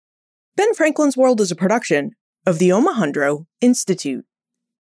Ben Franklin's World is a production of the Omohundro Institute.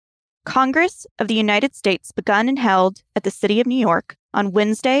 Congress of the United States begun and held at the City of New York on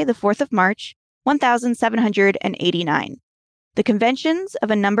Wednesday, the 4th of March, 1789. The conventions of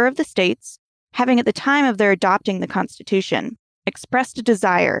a number of the states, having at the time of their adopting the Constitution, expressed a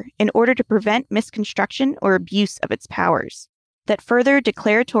desire, in order to prevent misconstruction or abuse of its powers, that further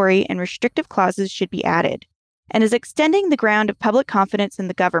declaratory and restrictive clauses should be added, and as extending the ground of public confidence in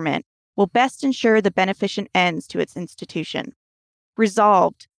the government will best ensure the beneficent ends to its institution.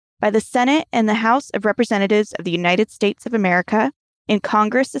 Resolved, by the Senate and the House of Representatives of the United States of America, in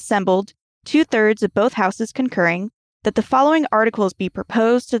Congress assembled, 2/3 of both houses concurring, that the following articles be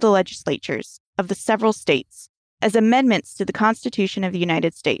proposed to the legislatures of the several states as amendments to the Constitution of the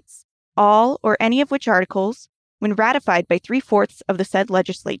United States, all or any of which articles, when ratified by 3/4 of the said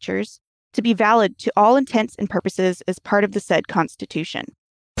legislatures, to be valid to all intents and purposes as part of the said Constitution.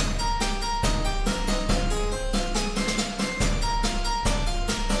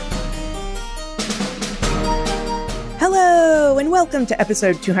 Hello, and welcome to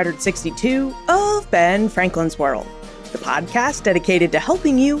episode 262 of Ben Franklin's World, the podcast dedicated to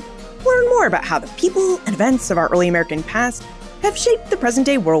helping you learn more about how the people and events of our early American past have shaped the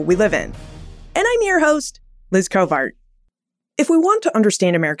present-day world we live in. And I'm your host, Liz Covart. If we want to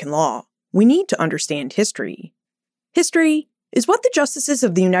understand American law, we need to understand history. History is what the justices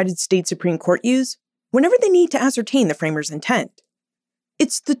of the United States Supreme Court use whenever they need to ascertain the framers' intent.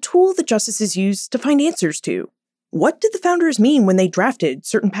 It's the tool the justices use to find answers to. What did the founders mean when they drafted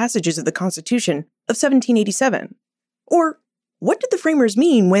certain passages of the Constitution of 1787? Or what did the framers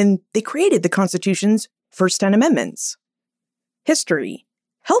mean when they created the Constitution's first 10 amendments? History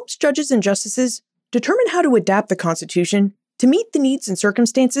helps judges and justices determine how to adapt the Constitution to meet the needs and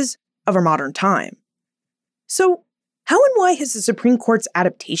circumstances of our modern time. So, how and why has the Supreme Court's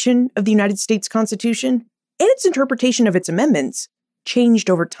adaptation of the United States Constitution and its interpretation of its amendments changed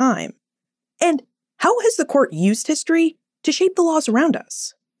over time? And how has the court used history to shape the laws around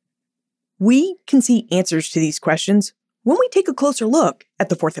us? We can see answers to these questions when we take a closer look at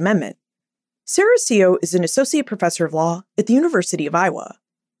the Fourth Amendment. Sarah Seo is an associate professor of law at the University of Iowa.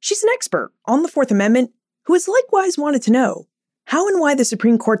 She's an expert on the Fourth Amendment who has likewise wanted to know how and why the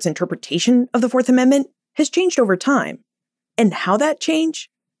Supreme Court's interpretation of the Fourth Amendment has changed over time, and how that change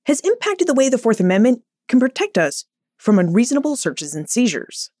has impacted the way the Fourth Amendment can protect us from unreasonable searches and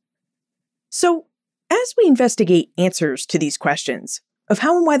seizures. So, as we investigate answers to these questions of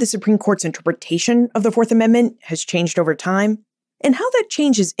how and why the Supreme Court's interpretation of the Fourth Amendment has changed over time, and how that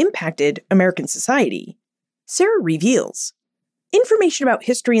change has impacted American society, Sarah reveals information about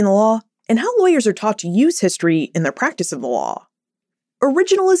history and the law and how lawyers are taught to use history in their practice of the law,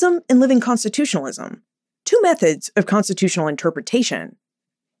 originalism and living constitutionalism, two methods of constitutional interpretation,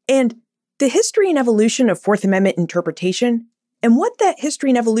 and the history and evolution of Fourth Amendment interpretation and what that history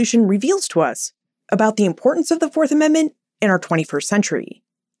and evolution reveals to us about the importance of the Fourth Amendment in our 21st century.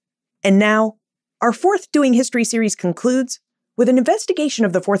 And now, our fourth Doing History series concludes with an investigation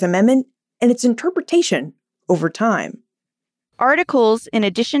of the Fourth Amendment and its interpretation over time. Articles in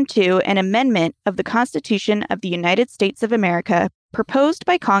addition to an amendment of the Constitution of the United States of America proposed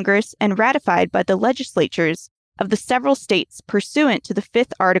by Congress and ratified by the legislatures of the several states pursuant to the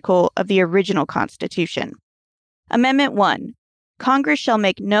 5th article of the original Constitution. Amendment 1. Congress shall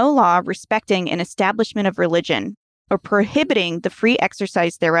make no law respecting an establishment of religion, or prohibiting the free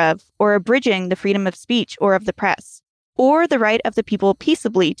exercise thereof, or abridging the freedom of speech or of the press, or the right of the people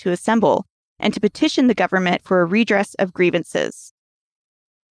peaceably to assemble, and to petition the government for a redress of grievances.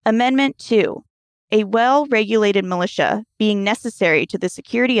 Amendment 2. A well-regulated militia, being necessary to the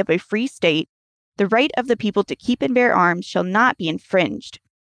security of a free state, the right of the people to keep and bear arms shall not be infringed.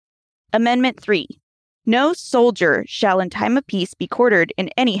 Amendment 3. No soldier shall in time of peace be quartered in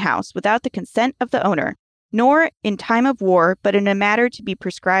any house without the consent of the owner, nor in time of war, but in a matter to be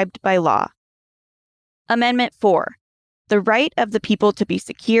prescribed by law. Amendment 4. The right of the people to be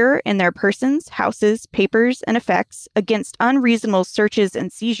secure in their persons, houses, papers, and effects against unreasonable searches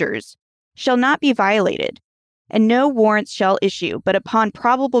and seizures shall not be violated, and no warrants shall issue but upon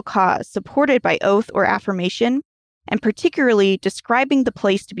probable cause supported by oath or affirmation, and particularly describing the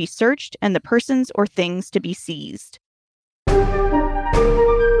place to be searched and the persons or things to be seized.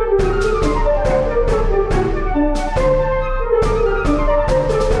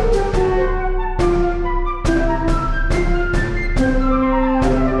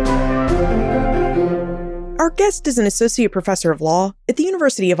 Our guest is an associate professor of law at the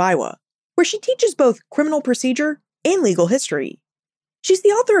University of Iowa, where she teaches both criminal procedure and legal history. She's the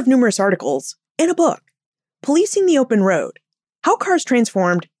author of numerous articles and a book, Policing the Open Road, How Cars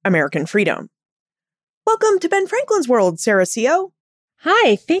Transformed American Freedom. Welcome to Ben Franklin's World, Sarah Co.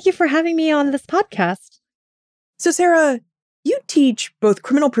 Hi, thank you for having me on this podcast. So, Sarah, you teach both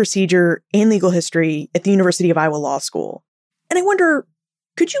criminal procedure and legal history at the University of Iowa Law School. And I wonder,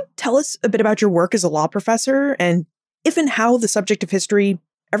 could you tell us a bit about your work as a law professor and if and how the subject of history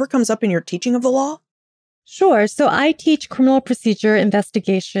ever comes up in your teaching of the law? Sure. So I teach criminal procedure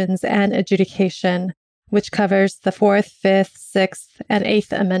investigations and adjudication, which covers the 4th, 5th, 6th, and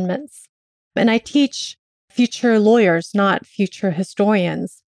 8th Amendments. And I teach future lawyers, not future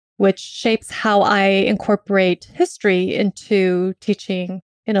historians, which shapes how I incorporate history into teaching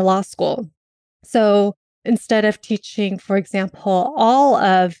in a law school. So instead of teaching, for example, all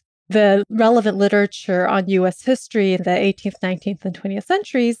of the relevant literature on U.S. history in the 18th, 19th, and 20th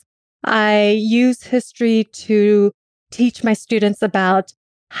centuries, I use history to teach my students about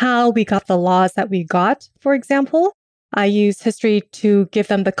how we got the laws that we got, for example. I use history to give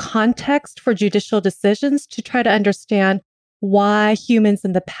them the context for judicial decisions to try to understand why humans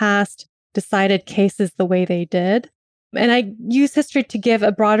in the past decided cases the way they did. And I use history to give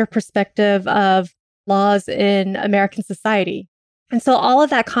a broader perspective of laws in American society. And so all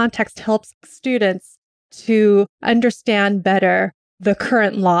of that context helps students to understand better the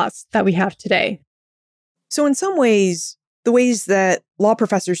current laws that we have today. So in some ways, the ways that law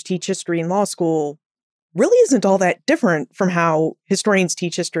professors teach history in law school really isn't all that different from how historians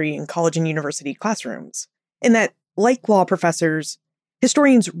teach history in college and university classrooms. In that, like law professors,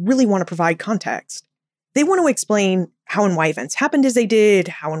 historians really want to provide context. They want to explain how and why events happened as they did,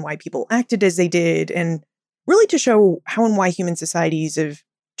 how and why people acted as they did, and really to show how and why human societies have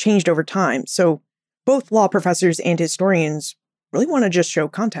changed over time. So both law professors and historians really want to just show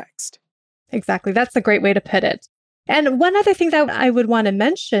context. Exactly. That's a great way to put it. And one other thing that I would want to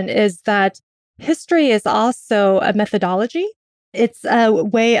mention is that history is also a methodology. It's a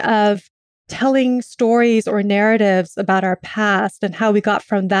way of telling stories or narratives about our past and how we got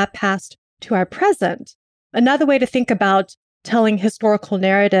from that past to our present. Another way to think about telling historical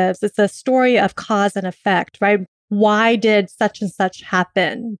narratives, it's a story of cause and effect, right? Why did such and such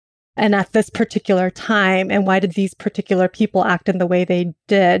happen? And at this particular time, and why did these particular people act in the way they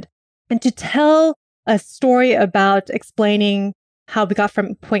did? And to tell a story about explaining how we got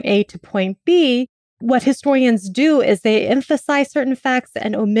from point A to point B, what historians do is they emphasize certain facts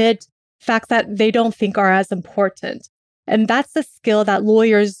and omit facts that they don't think are as important. And that's the skill that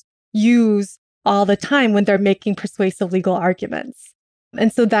lawyers use all the time when they're making persuasive legal arguments.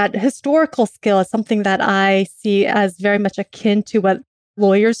 And so that historical skill is something that I see as very much akin to what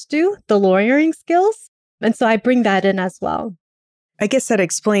lawyers do, the lawyering skills. And so I bring that in as well. I guess that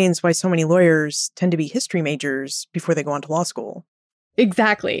explains why so many lawyers tend to be history majors before they go on to law school.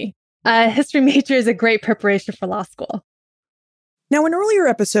 Exactly. History major is a great preparation for law school. Now, in earlier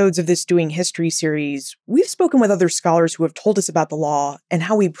episodes of this Doing History series, we've spoken with other scholars who have told us about the law and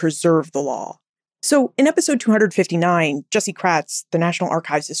how we preserve the law. So in episode 259, Jessie Kratz, the National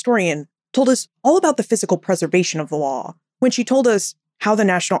Archives historian, told us all about the physical preservation of the law when she told us how the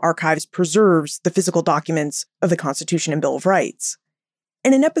National Archives preserves the physical documents of the Constitution and Bill of Rights.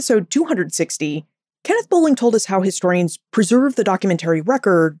 And in episode 260, Kenneth Bowling told us how historians preserve the documentary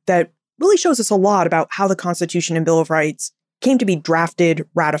record that really shows us a lot about how the Constitution and Bill of Rights came to be drafted,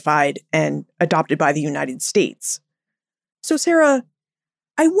 ratified, and adopted by the United States. So, Sarah,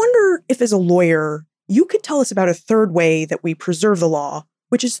 I wonder if as a lawyer, you could tell us about a third way that we preserve the law,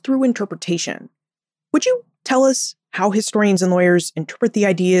 which is through interpretation. Would you tell us how historians and lawyers interpret the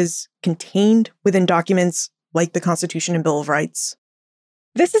ideas contained within documents like the Constitution and Bill of Rights?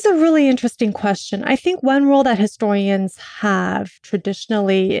 This is a really interesting question. I think one role that historians have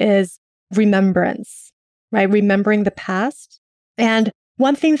traditionally is remembrance, right? Remembering the past. And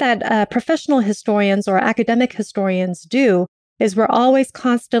one thing that professional historians or academic historians do is we're always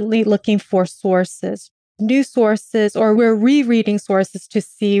constantly looking for sources, new sources, or we're rereading sources to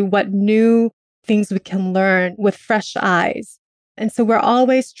see what new things we can learn with fresh eyes. And so we're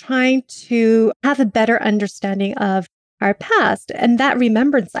always trying to have a better understanding of our past. And that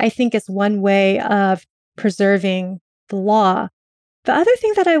remembrance, I think, is one way of preserving the law. The other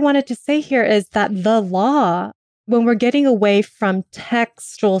thing that I wanted to say here is that the law, when we're getting away from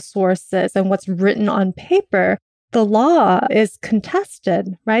textual sources and what's written on paper, the law is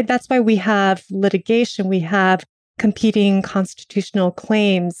contested, right? That's why we have litigation, we have competing constitutional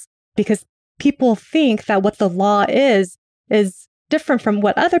claims, because people think that what the law is different from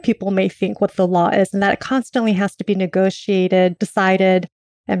what other people may think what the law is, and that it constantly has to be negotiated, decided,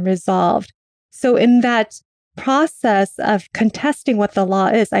 and resolved. So in that process of contesting what the law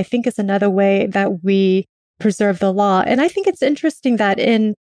is, I think is another way that we preserve the law. And I think it's interesting that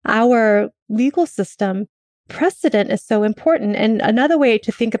in our legal system, precedent is so important. And another way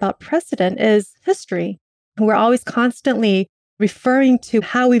to think about precedent is history. We're always constantly referring to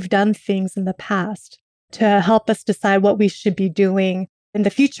how we've done things in the past to help us decide what we should be doing in the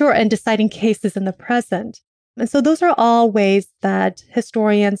future and deciding cases in the present. And so those are all ways that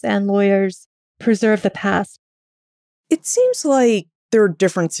historians and lawyers preserve the past. It seems like there are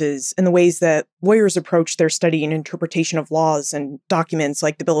differences in the ways that lawyers approach their study and interpretation of laws and documents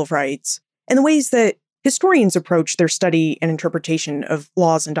like the Bill of Rights, and the ways that historians approach their study and interpretation of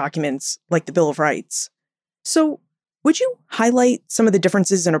laws and documents like the Bill of Rights. So, would you highlight some of the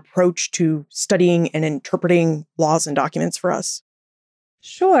differences in approach to studying and interpreting laws and documents for us?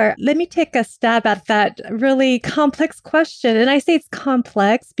 Sure. Let me take a stab at that really complex question. And I say it's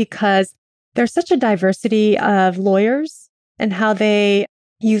complex because there's such a diversity of lawyers and how they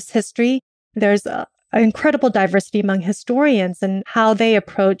use history. There's an incredible diversity among historians and how they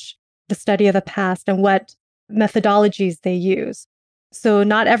approach the study of the past and what methodologies they use. So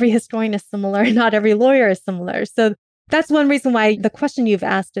not every historian is similar, not every lawyer is similar. So that's one reason why the question you've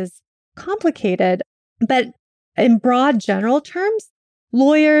asked is complicated. But in broad general terms,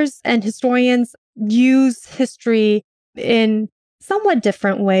 lawyers and historians use history in somewhat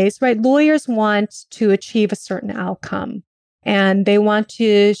different ways, right? Lawyers want to achieve a certain outcome, and they want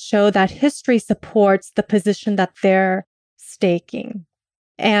to show that history supports the position that they're staking.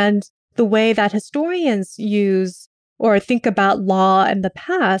 And the way that historians use or think about law in the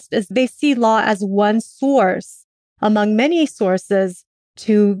past is they see law as one source among many sources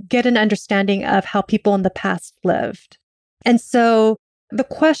to get an understanding of how people in the past lived. And so the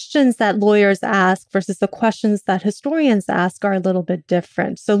questions that lawyers ask versus the questions that historians ask are a little bit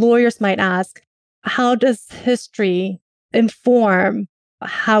different. So lawyers might ask, how does history inform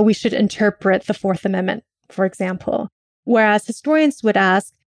how we should interpret the Fourth Amendment, for example? Whereas historians would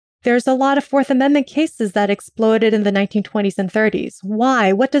ask, there's a lot of Fourth Amendment cases that exploded in the 1920s and 30s.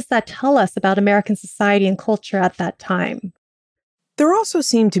 Why? What does that tell us about American society and culture at that time? There also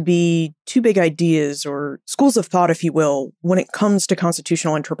seem to be two big ideas, or schools of thought, if you will, when it comes to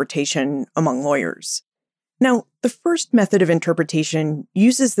constitutional interpretation among lawyers. Now, the first method of interpretation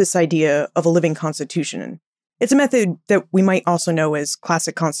uses this idea of a living constitution. It's a method that we might also know as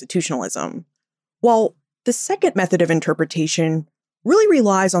classic constitutionalism, while the second method of interpretation really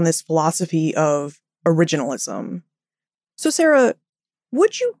relies on this philosophy of originalism. So, Sarah,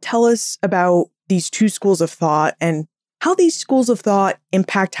 would you tell us about these two schools of thought and how these schools of thought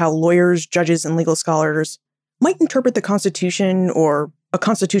impact how lawyers, judges, and legal scholars might interpret the Constitution or a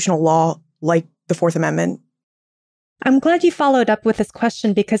constitutional law like the Fourth Amendment? I'm glad you followed up with this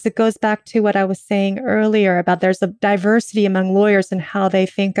question because it goes back to what I was saying earlier about there's a diversity among lawyers and how they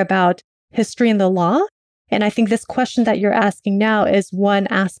think about history and the law. And I think this question that you're asking now is one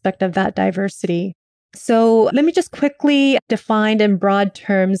aspect of that diversity. So let me just quickly define in broad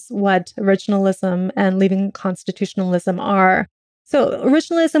terms what originalism and living constitutionalism are. So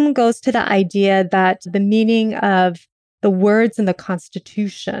originalism goes to the idea that the meaning of the words in the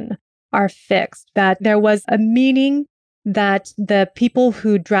Constitution are fixed, that there was a meaning that the people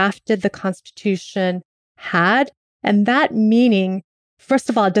who drafted the Constitution had, and that meaning, first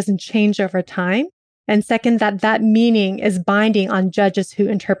of all, it doesn't change over time. And second, that meaning is binding on judges who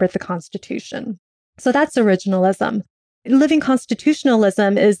interpret the Constitution. So that's originalism. Living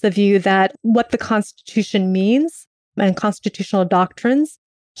constitutionalism is the view that what the Constitution means and constitutional doctrines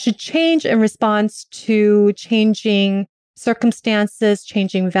should change in response to changing circumstances,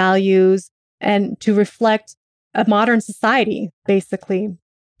 changing values, and to reflect a modern society, basically.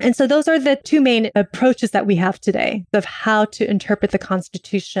 And so those are the two main approaches that we have today of how to interpret the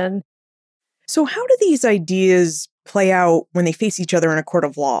Constitution. So how do these ideas play out when they face each other in a court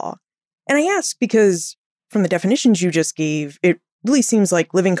of law? And I ask because from the definitions you just gave, it really seems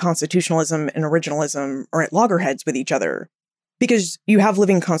like living constitutionalism and originalism are at loggerheads with each other. Because you have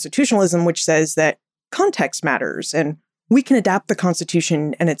living constitutionalism, which says that context matters and we can adapt the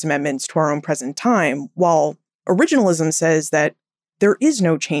Constitution and its amendments to our own present time, while originalism says that there is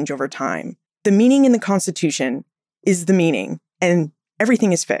no change over time. The meaning in the Constitution is the meaning, and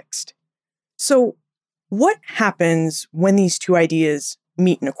everything is fixed. So what happens when these two ideas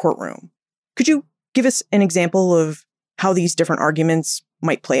meet in a courtroom? Could you give us an example of how these different arguments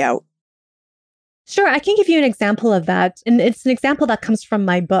might play out? Sure, I can give you an example of that. And it's an example that comes from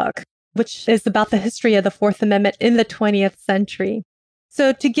my book, which is about the history of the Fourth Amendment in the 20th century.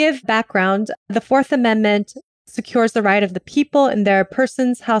 So to give background, the Fourth Amendment secures the right of the people in their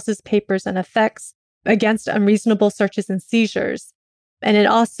persons, houses, papers, and effects against unreasonable searches and seizures. And it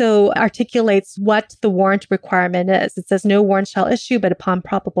also articulates what the warrant requirement is. It says no warrant shall issue but upon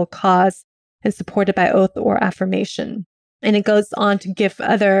probable cause and supported by oath or affirmation. And it goes on to give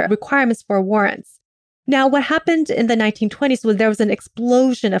other requirements for warrants. Now, what happened in the 1920s was there was an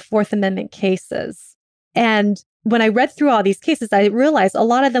explosion of Fourth Amendment cases. And when I read through all these cases, I realized a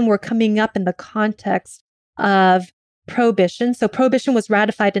lot of them were coming up in the context of prohibition. So prohibition was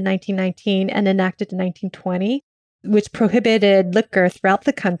ratified in 1919 and enacted in 1920, which prohibited liquor throughout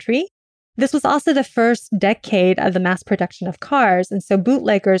the country. This was also the first decade of the mass production of cars. And so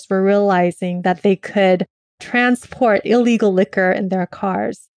bootleggers were realizing that they could transport illegal liquor in their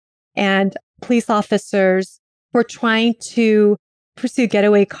cars. And police officers were trying to pursue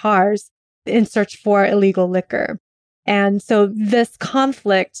getaway cars in search for illegal liquor. And so this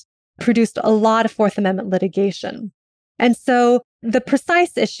conflict produced a lot of Fourth Amendment litigation. And so the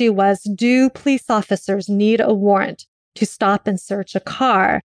precise issue was, do police officers need a warrant to stop and search a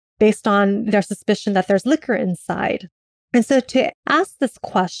car based on their suspicion that there's liquor inside? And so to ask this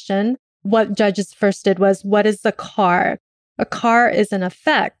question, what judges first did was, what is a car? A car is an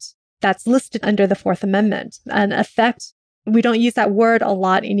effect that's listed under the Fourth Amendment. An effect, we don't use that word a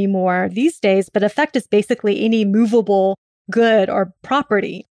lot anymore these days, but effect is basically any movable good or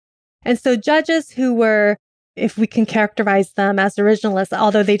property. And so judges who were, if we can characterize them as originalists,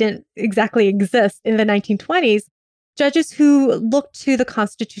 although they didn't exactly exist in the 1920s, judges who looked to the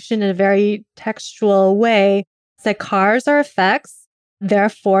Constitution in a very textual way said cars are effects.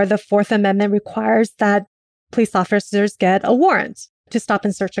 Therefore, the Fourth Amendment requires that police officers get a warrant to stop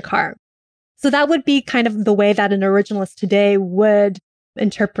and search a car. So that would be kind of the way that an originalist today would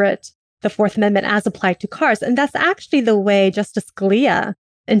interpret the Fourth Amendment as applied to cars. And that's actually the way Justice Scalia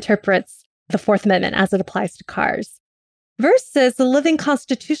interprets the Fourth Amendment as it applies to cars. Versus the living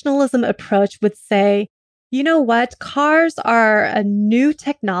constitutionalism approach would say, you know what? Cars are a new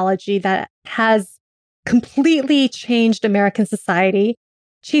technology that has completely changed American society.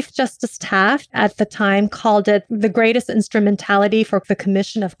 Chief Justice Taft at the time called it the greatest instrumentality for the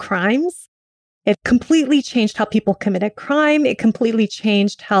commission of crimes. It completely changed how people committed crime. It completely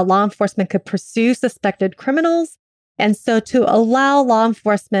changed how law enforcement could pursue suspected criminals. And so to allow law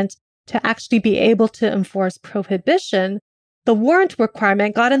enforcement to actually be able to enforce prohibition, the warrant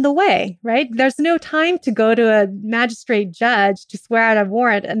requirement got in the way, right? There's no time to go to a magistrate judge to swear out a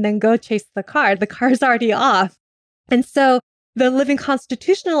warrant and then go chase the car. The car's already off. And so the living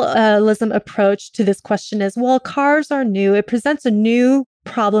constitutionalism approach to this question is, well, cars are new. It presents a new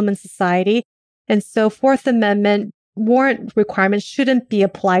problem in society. And so Fourth Amendment warrant requirements shouldn't be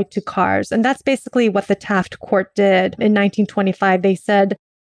applied to cars. And that's basically what the Taft court did in 1925. They said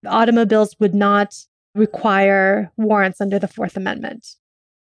automobiles would not require warrants under the Fourth Amendment.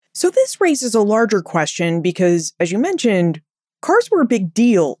 So this raises a larger question because, as you mentioned, cars were a big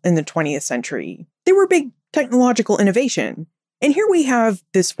deal in the 20th century. They were a big technological innovation. And here we have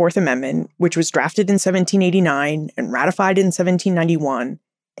this Fourth Amendment, which was drafted in 1789 and ratified in 1791.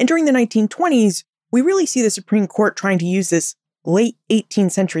 And during the 1920s, we really see the Supreme Court trying to use this late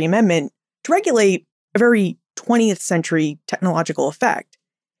 18th century amendment to regulate a very 20th century technological effect.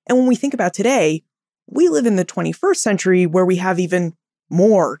 And when we think about today, we live in the 21st century where we have even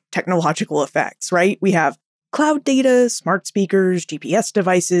more technological effects, right? We have cloud data, smart speakers, GPS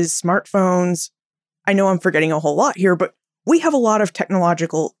devices, smartphones. I know I'm forgetting a whole lot here, but we have a lot of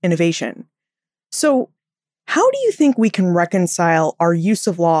technological innovation. So how do you think we can reconcile our use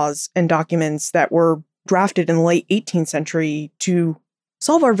of laws and documents that were drafted in the late 18th century to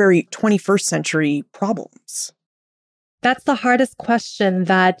solve our very 21st century problems? That's the hardest question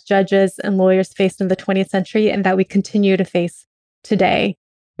that judges and lawyers faced in the 20th century and that we continue to face today,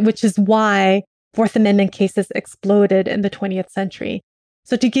 which is why Fourth Amendment cases exploded in the 20th century.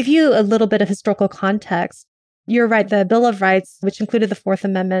 So to give you a little bit of historical context, you're right, the Bill of Rights, which included the Fourth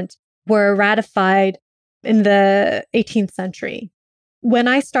Amendment, were ratified in the 18th century. When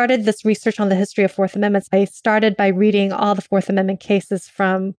I started this research on the history of Fourth Amendments, I started by reading all the Fourth Amendment cases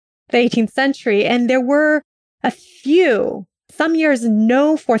from the 18th century, and there were a few, some years,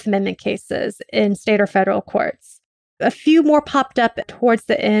 no Fourth Amendment cases in state or federal courts. A few more popped up towards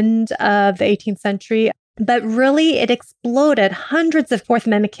the end of the 18th century, but really it exploded, hundreds of Fourth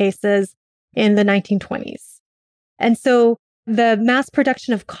Amendment cases in the 1920s. And so the mass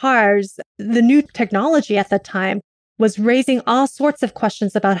production of cars, the new technology at the time, was raising all sorts of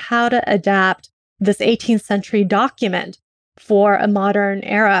questions about how to adapt this 18th century document for a modern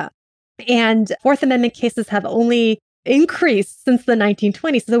era. And Fourth Amendment cases have only increased since the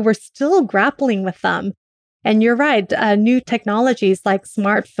 1920s, so we're still grappling with them. And you're right, new technologies like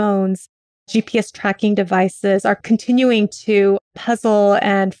smartphones GPS tracking devices are continuing to puzzle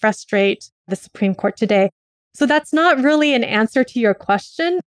and frustrate the Supreme Court today. So that's not really an answer to your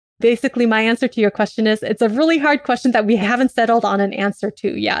question. Basically, my answer to your question is it's a really hard question that we haven't settled on an answer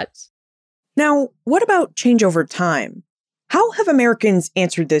to yet. Now, what about change over time? How have Americans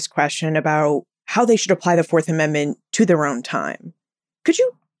answered this question about how they should apply the Fourth Amendment to their own time? Could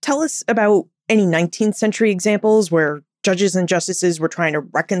you tell us about any 19th century examples where judges and justices were trying to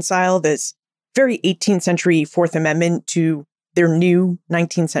reconcile this very 18th century Fourth Amendment to their new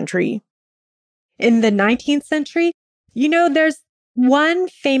 19th century? In the 19th century, there's one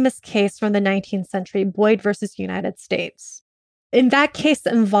famous case from the 19th century, Boyd versus United States. In that case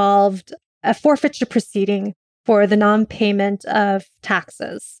involved a forfeiture proceeding for the non-payment of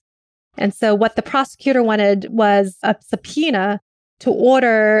taxes. And so what the prosecutor wanted was a subpoena to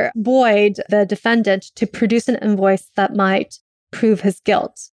order Boyd, the defendant, to produce an invoice that might prove his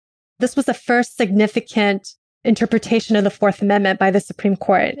guilt. This was the first significant interpretation of the Fourth Amendment by the Supreme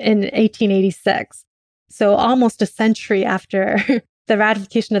Court in 1886. So almost a century after the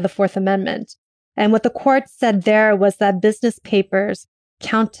ratification of the Fourth Amendment. And what the court said there was that business papers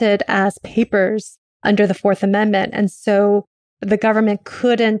counted as papers under the Fourth Amendment. And so the government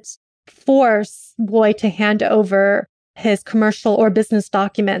couldn't force Boyd to hand over his commercial or business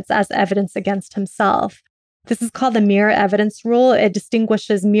documents as evidence against himself. This is called the mere evidence rule. It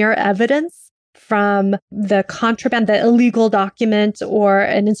distinguishes mere evidence from the contraband, the illegal document, or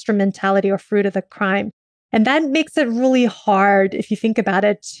an instrumentality or fruit of the crime. And that makes it really hard, if you think about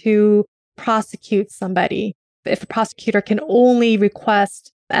it, to prosecute somebody. If a prosecutor can only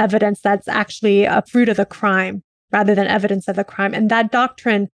request evidence that's actually a fruit of the crime rather than evidence of the crime. And that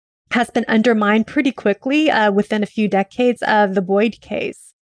doctrine has been undermined pretty quickly within a few decades of the Boyd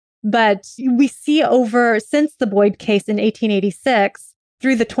case. But we see since the Boyd case in 1886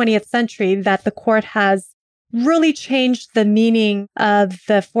 through the 20th century that the court has really changed the meaning of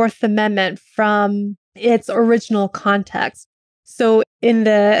the Fourth Amendment from its original context. So in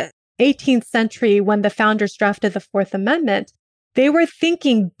the 18th century, when the founders drafted the Fourth Amendment, they were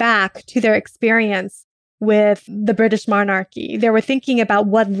thinking back to their experience with the British monarchy. They were thinking about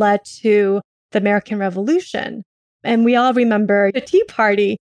what led to the American Revolution. And we all remember the Tea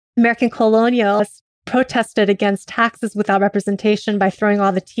Party. American colonialists protested against taxes without representation by throwing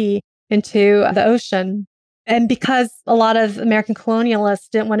all the tea into the ocean. And because a lot of American colonialists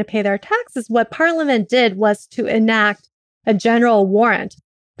didn't want to pay their taxes, what Parliament did was to enact a general warrant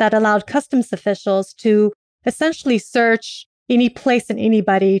that allowed customs officials to essentially search any place and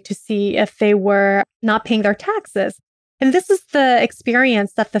anybody to see if they were not paying their taxes. And this is the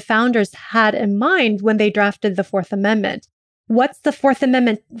experience that the founders had in mind when they drafted the Fourth Amendment. What's the Fourth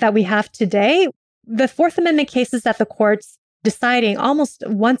Amendment that we have today? The Fourth Amendment cases that the court's deciding almost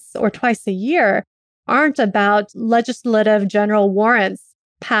once or twice a year aren't about legislative general warrants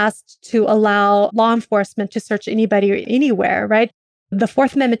passed to allow law enforcement to search anybody anywhere, right? The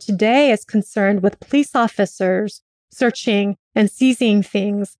Fourth Amendment today is concerned with police officers searching and seizing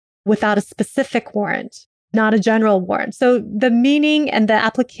things without a specific warrant, not a general warrant. So the meaning and the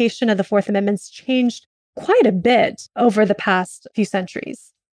application of the Fourth Amendment's changed quite a bit over the past few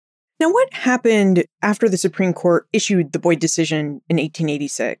centuries. Now, what happened after the Supreme Court issued the Boyd decision in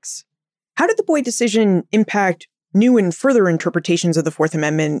 1886? How did the Boyd decision impact new and further interpretations of the Fourth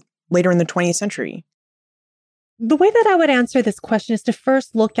Amendment later in the 20th century? The way that I would answer this question is to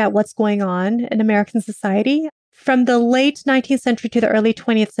first look at what's going on in American society. From the late 19th century to the early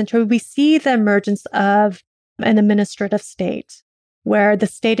 20th century, we see the emergence of an administrative state, where the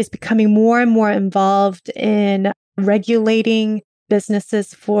state is becoming more and more involved in regulating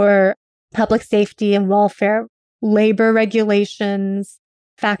businesses for public safety and welfare, labor regulations,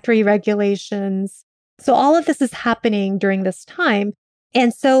 factory regulations. So all of this is happening during this time.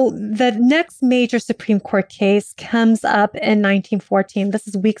 And so the next major Supreme Court case comes up in 1914. This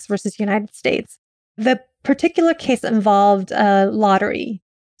is Weeks versus United States. The particular case involved a lottery.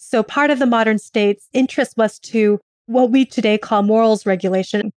 So part of the modern state's interest was to what we today call morals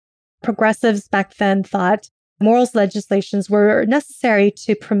regulation. Progressives back then thought morals legislations were necessary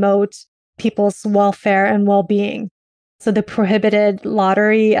to promote people's welfare and well-being. So they prohibited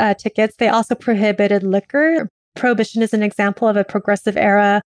lottery tickets. They also prohibited liquor. Prohibition is an example of a progressive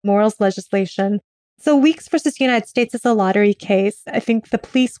era morals legislation. So Weeks versus United States is a lottery case. I think the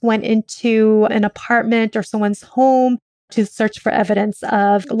police went into an apartment or someone's home to search for evidence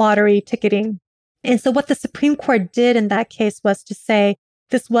of lottery ticketing. And so what the Supreme Court did in that case was to say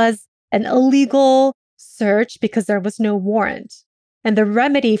this was an illegal search because there was no warrant. And the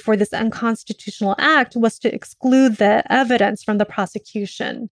remedy for this unconstitutional act was to exclude the evidence from the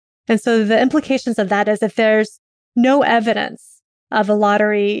prosecution. And so the implications of that is if there's no evidence of a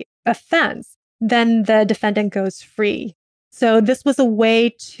lottery offense, then the defendant goes free. So this was a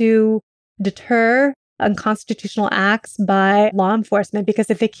way to deter unconstitutional acts by law enforcement, because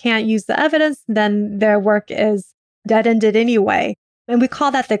if they can't use the evidence, then their work is dead-ended anyway. And we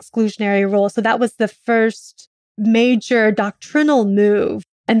call that the exclusionary rule. So that was the first major doctrinal move.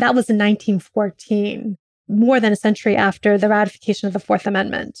 And that was in 1914, more than a century after the ratification of the Fourth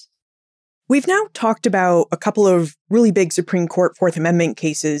Amendment. We've now talked about a couple of really big Supreme Court Fourth Amendment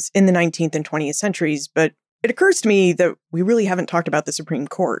cases in the 19th and 20th centuries, but it occurs to me that we really haven't talked about the Supreme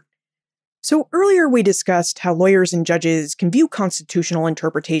Court. So earlier we discussed how lawyers and judges can view constitutional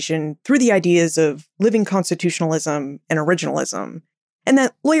interpretation through the ideas of living constitutionalism and originalism, and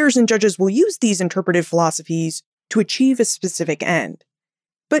that lawyers and judges will use these interpretive philosophies to achieve a specific end.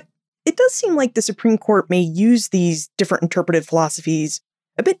 But it does seem like the Supreme Court may use these different interpretive philosophies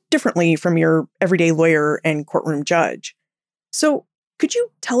a bit differently from your everyday lawyer and courtroom judge. So could you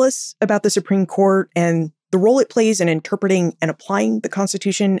tell us about the Supreme Court and the role it plays in interpreting and applying the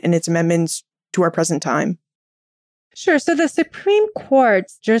Constitution and its amendments to our present time? Sure. So the Supreme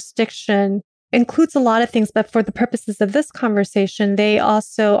Court's jurisdiction includes a lot of things, but for the purposes of this conversation, they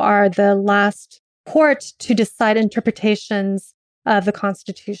also are the last court to decide interpretations of the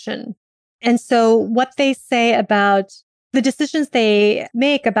Constitution. And so what they say about the decisions they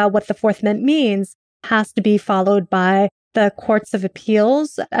make about what the Fourth Amendment means has to be followed by the courts of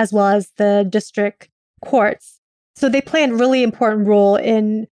appeals as well as the district courts. So they play a really important role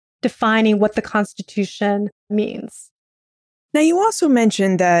in defining what the Constitution means. Now, you also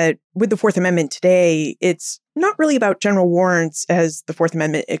mentioned that with the Fourth Amendment today, it's not really about general warrants as the Fourth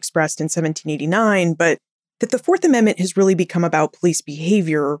Amendment expressed in 1789, but that the Fourth Amendment has really become about police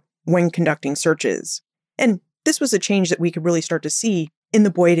behavior when conducting searches. And this was a change that we could really start to see in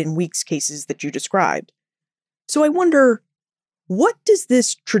the Boyd and Weeks cases that you described. So I wonder, what does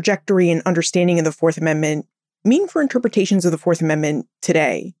this trajectory and understanding of the Fourth Amendment mean for interpretations of the Fourth Amendment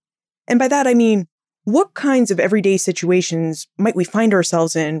today? And by that, I mean, what kinds of everyday situations might we find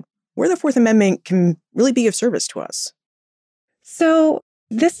ourselves in where the Fourth Amendment can really be of service to us? So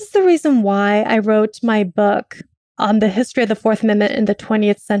this is the reason why I wrote my book on the history of the Fourth Amendment in the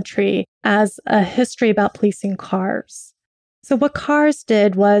 20th century as a history about policing cars. So what cars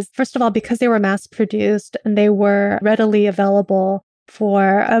did was, first of all, because they were mass-produced and they were readily available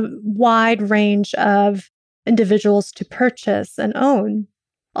for a wide range of individuals to purchase and own,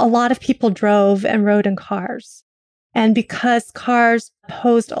 a lot of people drove and rode in cars. And because cars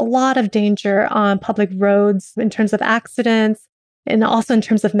posed a lot of danger on public roads in terms of accidents and also in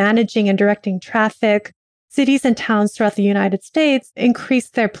terms of managing and directing traffic, cities and towns throughout the United States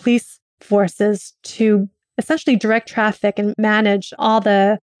increased their police forces to essentially direct traffic and manage all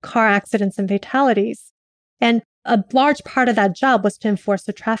the car accidents and fatalities. And a large part of that job was to enforce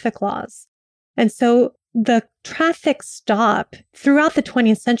the traffic laws. And so the traffic stop throughout the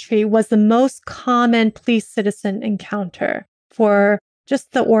 20th century was the most common police-citizen encounter for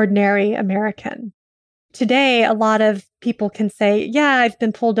just the ordinary American. Today, a lot of people can say, yeah, I've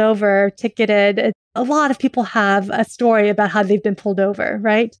been pulled over, ticketed. A lot of people have a story about how they've been pulled over,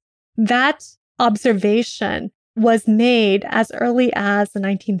 right? That observation was made as early as the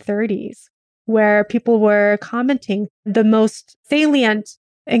 1930s, where people were commenting the most salient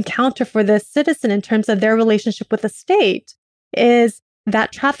encounter for the citizen in terms of their relationship with the state is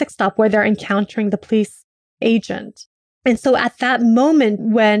that traffic stop where they're encountering the police agent. And so at that moment,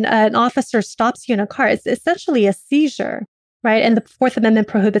 when an officer stops you in a car, it's essentially a seizure, right? And the Fourth Amendment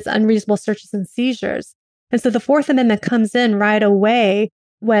prohibits unreasonable searches and seizures. And so the Fourth Amendment comes in right away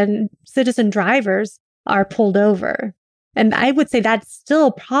when citizen drivers are pulled over. And I would say that's still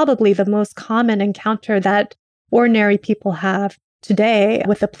probably the most common encounter that ordinary people have today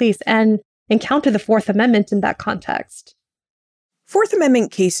with the police and encounter the Fourth Amendment in that context. Fourth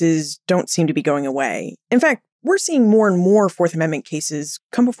Amendment cases don't seem to be going away. In fact, we're seeing more and more Fourth Amendment cases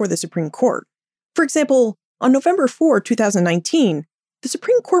come before the Supreme Court. For example, on November 4, 2019, the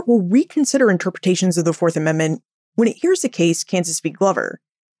Supreme Court will reconsider interpretations of the Fourth Amendment when it hears the case Kansas v. Glover.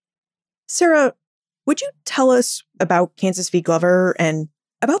 Sarah, would you tell us about Kansas v. Glover and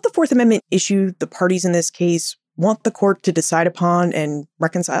about the Fourth Amendment issue the parties in this case want the court to decide upon and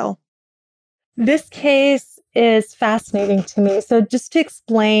reconcile? This case is fascinating to me. So just to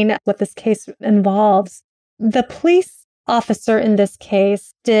explain what this case involves, the police officer in this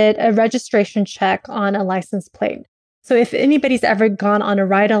case did a registration check on a license plate. So if anybody's ever gone on a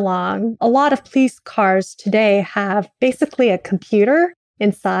ride-along, a lot of police cars today have basically a computer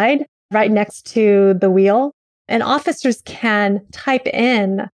inside right next to the wheel. And officers can type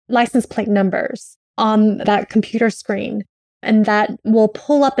in license plate numbers on that computer screen, and that will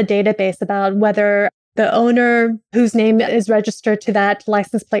pull up a database about whether the owner whose name is registered to that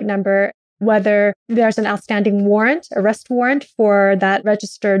license plate number, whether there's an outstanding warrant, arrest warrant for that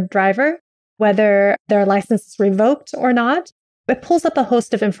registered driver, whether their license is revoked or not. It pulls up a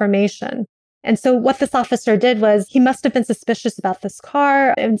host of information. And so what this officer did was he must have been suspicious about this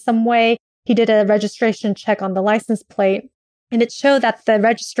car in some way. He did a registration check on the license plate, and it showed that the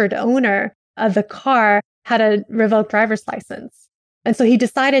registered owner of the car had a revoked driver's license. And so he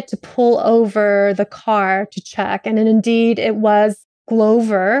decided to pull over the car to check. And indeed, it was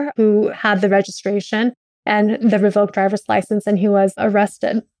Glover who had the registration and the revoked driver's license, and he was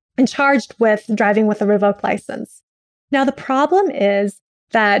arrested and charged with driving with a revoked license. Now, the problem is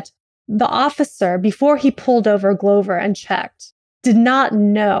that the officer, before he pulled over Glover and checked, did not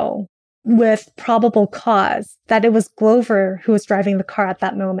know with probable cause that it was Glover who was driving the car at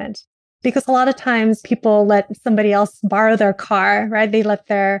that moment. Because a lot of times people let somebody else borrow their car, right? They let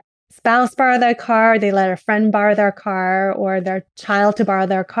their spouse borrow their car, they let a friend borrow their car, or their child to borrow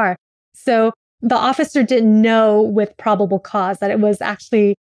their car. So the officer didn't know with probable cause that it was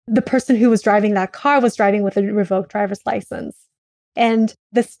actually the person who was driving that car was driving with a revoked driver's license. And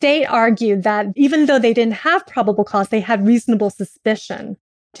the state argued that even though they didn't have probable cause, they had reasonable suspicion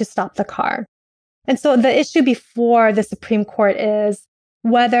to stop the car. And so the issue before the Supreme Court is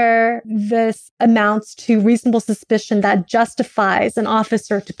whether this amounts to reasonable suspicion that justifies an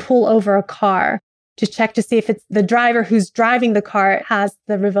officer to pull over a car to check to see if it's the driver who's driving the car has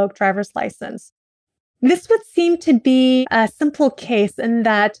the revoked driver's license. This would seem to be a simple case in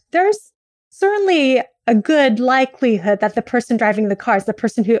that there's certainly a good likelihood that the person driving the car is the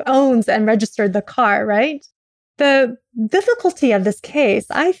person who owns and registered the car, right? The difficulty of this case,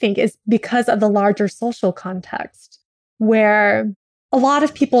 I think, is because of the larger social context, where a lot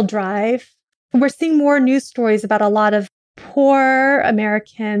of people drive. We're seeing more news stories about a lot of poor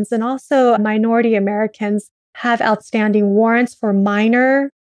Americans and also minority Americans have outstanding warrants for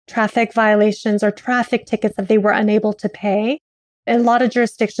minor traffic violations or traffic tickets that they were unable to pay. In a lot of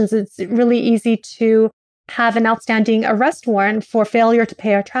jurisdictions, it's really easy to have an outstanding arrest warrant for failure to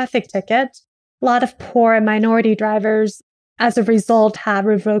pay a traffic ticket. A lot of poor and minority drivers, as a result, have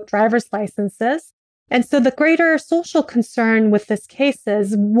revoked driver's licenses. And so the greater social concern with this case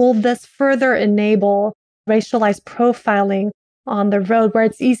is, will this further enable racialized profiling on the road where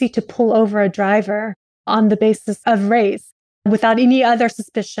it's easy to pull over a driver on the basis of race without any other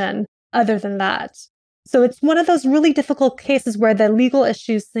suspicion other than that? So it's one of those really difficult cases where the legal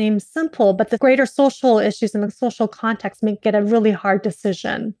issues seem simple, but the greater social issues and the social context make it a really hard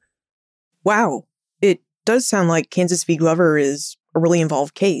decision. Wow. It does sound like Kansas v. Glover is a really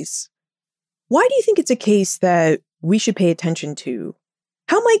involved case. Why do you think it's a case that we should pay attention to?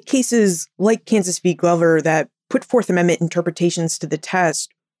 How might cases like Kansas v. Glover that put Fourth Amendment interpretations to the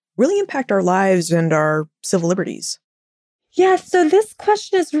test really impact our lives and our civil liberties? Yeah, so this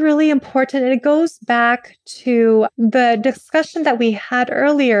question is really important, and it goes back to the discussion that we had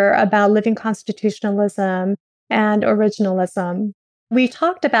earlier about living constitutionalism and originalism. We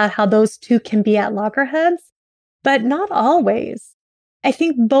talked about how those two can be at loggerheads, but not always. I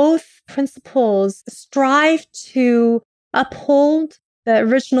think both principles strive to uphold the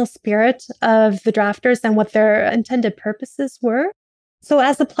original spirit of the drafters and what their intended purposes were. So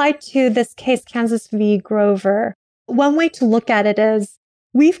as applied to this case, Kansas v. Glover, one way to look at it is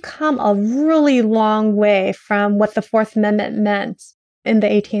we've come a really long way from what the Fourth Amendment meant in the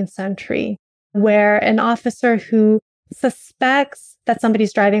 18th century, where an officer who suspects that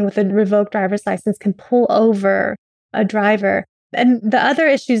somebody's driving with a revoked driver's license can pull over a driver. And the other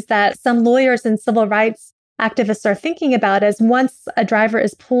issues that some lawyers and civil rights activists are thinking about is once a driver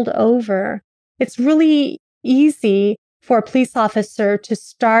is pulled over, it's really easy for a police officer to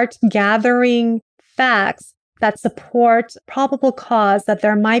start gathering facts that support probable cause that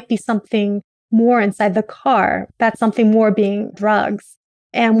there might be something more inside the car, that something more being drugs.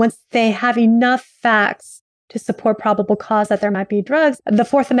 And once they have enough facts to support probable cause that there might be drugs, the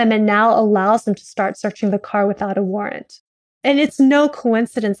Fourth Amendment now allows them to start searching the car without a warrant. And it's no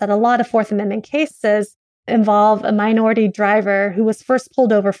coincidence that a lot of Fourth Amendment cases involve a minority driver who was first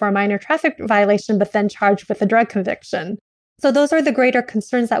pulled over for a minor traffic violation, but then charged with a drug conviction. So those are the greater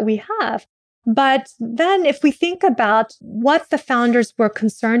concerns that we have. But then if we think about what the founders were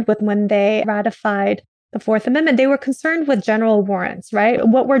concerned with when they ratified the Fourth Amendment, they were concerned with general warrants, right?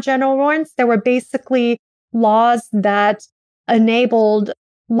 What were general warrants? They were basically laws that enabled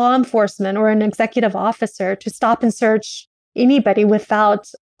law enforcement or an executive officer to stop and search anybody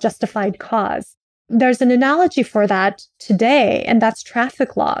without justified cause. there's an analogy for that today, and that's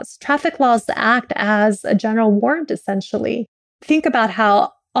traffic laws. Traffic laws act as a general warrant, essentially. Think about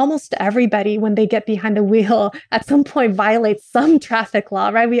how almost everybody, when they get behind the wheel, at some point violates some traffic law,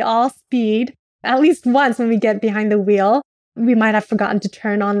 right? We all speed at least once when we get behind the wheel. We might have forgotten to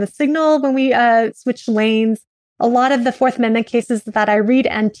turn on the signal when we switch lanes. A lot of the Fourth Amendment cases that I read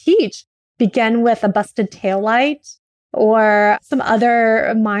and teach begin with a busted taillight or some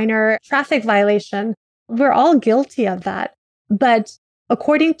other minor traffic violation. We're all guilty of that. But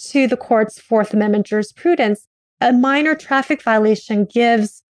according to the court's Fourth Amendment jurisprudence, a minor traffic violation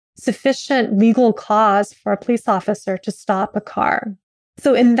gives sufficient legal cause for a police officer to stop a car.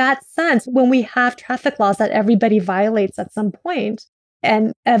 So in that sense, when we have traffic laws that everybody violates at some point,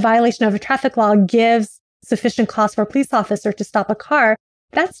 and a violation of a traffic law gives sufficient cause for a police officer to stop a car,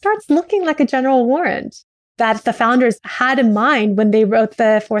 that starts looking like a general warrant that the founders had in mind when they wrote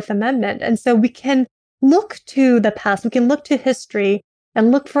the Fourth Amendment. And so we can look to the past, we can look to history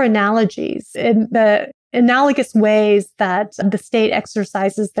and look for analogies in the analogous ways that the state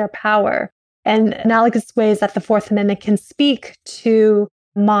exercises their power and analogous ways that the Fourth Amendment can speak to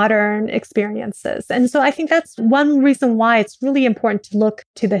modern experiences. And so I think that's one reason why it's really important to look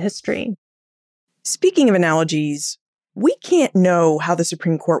to the history. Speaking of analogies, we can't know how the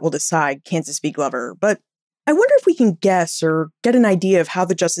Supreme Court will decide Kansas v. Glover, but I wonder if we can guess or get an idea of how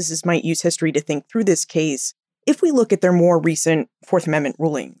the justices might use history to think through this case if we look at their more recent Fourth Amendment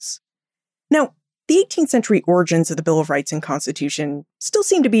rulings. Now, the 18th century origins of the Bill of Rights and Constitution still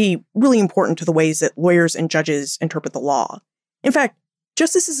seem to be really important to the ways that lawyers and judges interpret the law. In fact,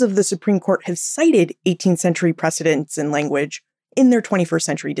 justices of the Supreme Court have cited 18th century precedents and language in their 21st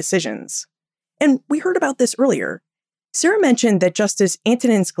century decisions. And we heard about this earlier. Sarah mentioned that Justice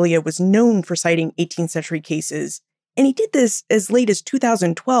Antonin Scalia was known for citing 18th century cases, and he did this as late as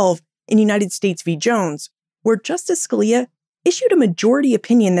 2012 in United States v. Jones, where Justice Scalia issued a majority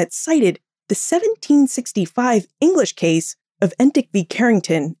opinion that cited the 1765 English case of Entick v.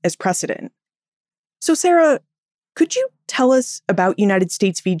 Carrington as precedent. So, Sarah, could you tell us about United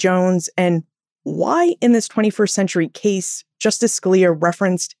States v. Jones and why in this 21st century case Justice Scalia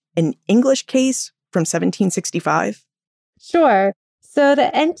referenced an English case from 1765? Sure. So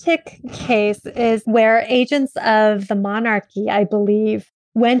the Entick case is where agents of the monarchy, I believe,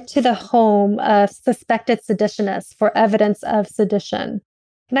 went to the home of suspected seditionists for evidence of sedition.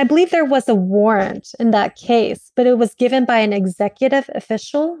 And I believe there was a warrant in that case, but it was given by an executive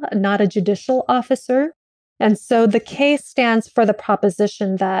official, not a judicial officer. And so the case stands for the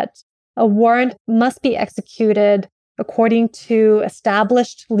proposition that a warrant must be executed according to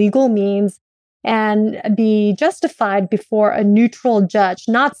established legal means and be justified before a neutral judge,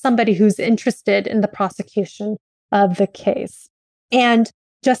 not somebody who's interested in the prosecution of the case. And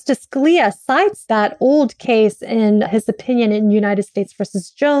Justice Scalia cites that old case in his opinion in United States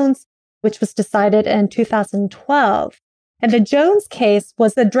versus Jones, which was decided in 2012. And the Jones case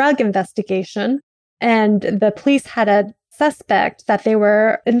was a drug investigation, and the police had a suspect that they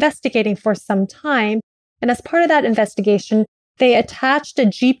were investigating for some time. And as part of that investigation, they attached a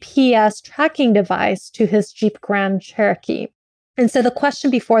GPS tracking device to his Jeep Grand Cherokee. And so the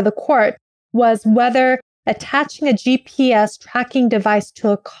question before the court was whether attaching a GPS tracking device to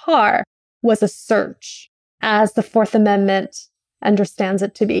a car was a search, as the Fourth Amendment understands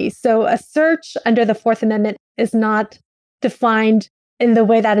it to be. So a search under the Fourth Amendment is not defined in the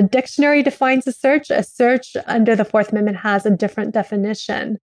way that a dictionary defines a search. A search under the Fourth Amendment has a different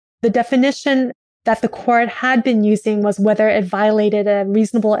definition. The definition that the court had been using was whether it violated a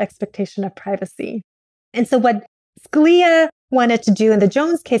reasonable expectation of privacy. And so what Scalia wanted to do in the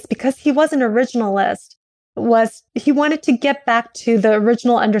Jones case, because he was an originalist, was he wanted to get back to the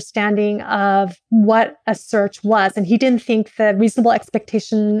original understanding of what a search was. And he didn't think the reasonable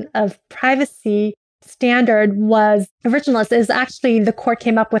expectation of privacy standard was originalist. Is actually the court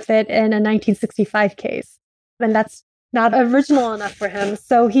came up with it in a 1965 case. And that's not original enough for him.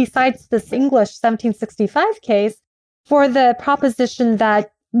 So he cites this English 1765 case for the proposition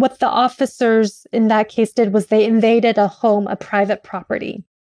that what the officers in that case did was they invaded a home, a private property.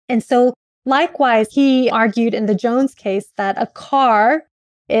 And so likewise, he argued in the Jones case that a car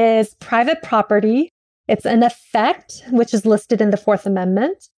is private property. It's an effect, which is listed in the Fourth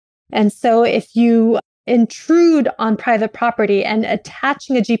Amendment. And so if you intrude on private property and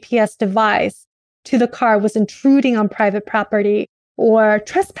attaching a GPS device to the car was intruding on private property or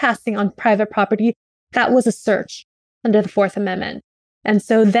trespassing on private property, that was a search under the Fourth Amendment. And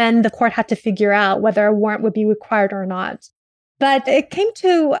so then the court had to figure out whether a warrant would be required or not. But it came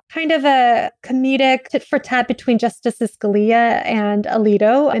to kind of a comedic tit for tat between Justices Scalia and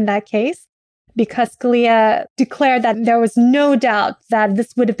Alito in that case. because Scalia declared that there was no doubt that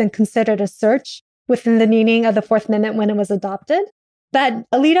this would have been considered a search within the meaning of the Fourth Amendment when it was adopted. But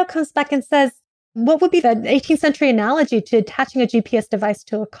Alito comes back and says, what would be the 18th century analogy to attaching a GPS device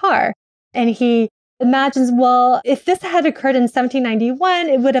to a car? And he imagines, well, if this had occurred in 1791,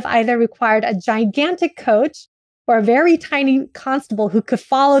 it would have either required a gigantic coach or a very tiny constable who could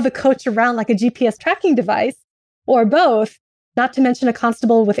follow the coach around like a GPS tracking device, or both, not to mention a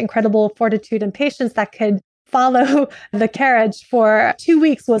constable with incredible fortitude and patience that could follow the carriage for 2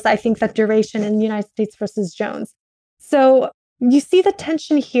 weeks was, I think, the duration in United States versus Jones. So you see the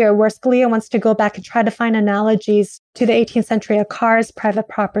tension here where Scalia wants to go back and try to find analogies to the 18th century, a car is private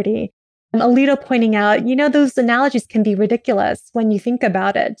property. And Alito pointing out, those analogies can be ridiculous when you think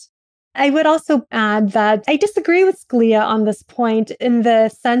about it. I would also add that I disagree with Scalia on this point in the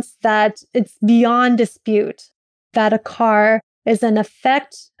sense that it's beyond dispute that a car is an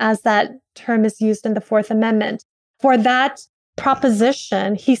effect, as that term is used in the Fourth Amendment. For that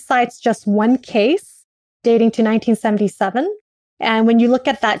proposition, he cites just one case dating to 1977. And when you look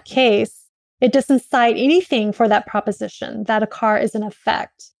at that case, it doesn't cite anything for that proposition that a car is an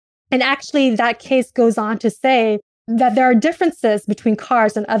effect. And actually, that case goes on to say that there are differences between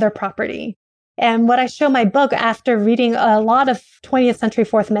cars and other property. And what I show in my book after reading a lot of 20th century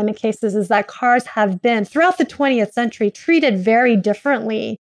Fourth Amendment cases is that cars have been, throughout the 20th century, treated very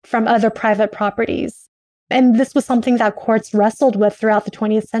differently from other private properties. And this was something that courts wrestled with throughout the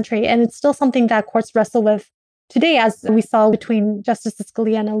 20th century. And it's still something that courts wrestle with today, as we saw between Justices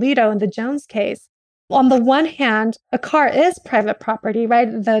Scalia and Alito in the Jones case. On the one hand, a car is private property, right?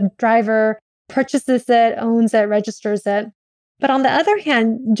 The driver purchases it, owns it, registers it. But on the other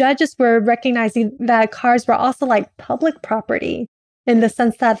hand, judges were recognizing that cars were also like public property in the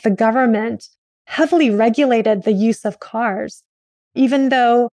sense that the government heavily regulated the use of cars. Even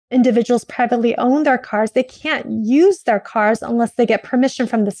though individuals privately own their cars, they can't use their cars unless they get permission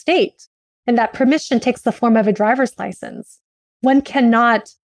from the state. And that permission takes the form of a driver's license. One cannot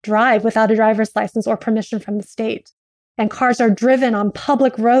drive without a driver's license or permission from the state. And cars are driven on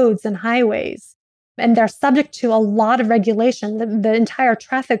public roads and highways. And they're subject to a lot of regulation, the entire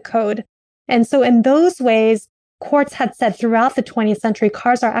traffic code. And so in those ways, courts had said throughout the 20th century,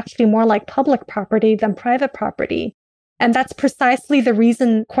 cars are actually more like public property than private property. And that's precisely the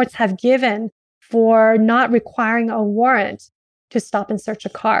reason courts have given for not requiring a warrant to stop and search a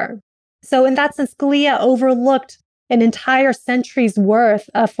car. So in that sense, Scalia overlooked an entire century's worth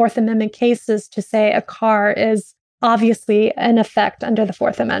of Fourth Amendment cases to say a car is obviously an effect under the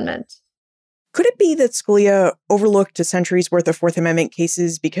Fourth Amendment. Could it be that Scalia overlooked a century's worth of Fourth Amendment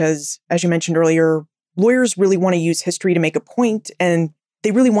cases because, as you mentioned earlier, lawyers really want to use history to make a point, and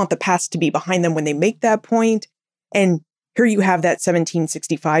they really want the past to be behind them when they make that point? And here you have that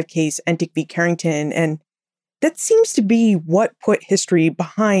 1765 case, Entick v. Carrington, and that seems to be what put history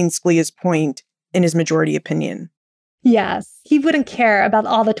behind Scalia's point in his majority opinion. Yes, he wouldn't care about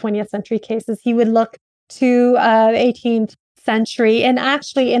all the 20th century cases. He would look to 18th century, and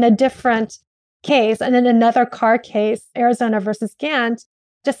actually in a different case, and in another car case, Arizona versus Gant,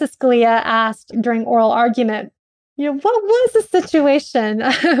 Justice Scalia asked during oral argument, what was the situation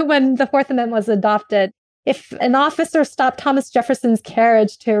when the Fourth Amendment was adopted? If an officer stopped Thomas Jefferson's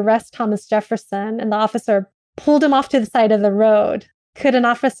carriage to arrest Thomas Jefferson and the officer pulled him off to the side of the road, could an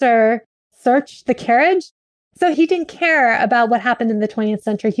officer search the carriage? So he didn't care about what happened in the 20th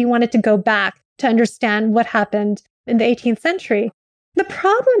century. He wanted to go back to understand what happened in the 18th century. The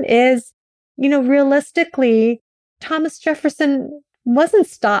problem is, realistically, Thomas Jefferson wasn't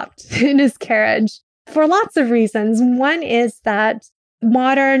stopped in his carriage for lots of reasons. One is that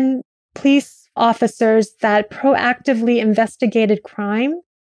modern police officers that proactively investigated crime,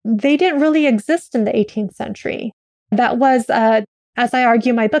 they didn't really exist in the 18th century. That was, as I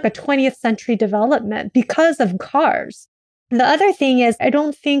argue in my book, a 20th century development because of cars. The other thing is, I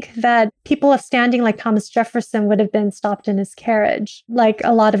don't think that people of standing like Thomas Jefferson would have been stopped in his carriage like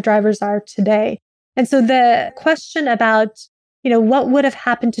a lot of drivers are today. And so the question about, what would have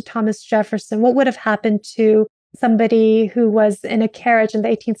happened to Thomas Jefferson? What would have happened to somebody who was in a carriage in the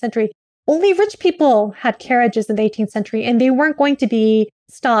 18th century? Only rich people had carriages in the 18th century, and they weren't going to be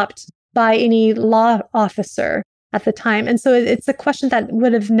stopped by any law officer at the time. And so it's a question that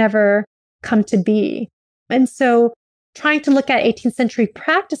would have never come to be. And so trying to look at 18th century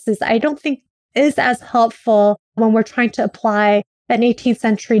practices, I don't think is as helpful when we're trying to apply an 18th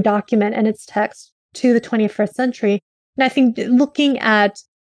century document and its text to the 21st century. And I think looking at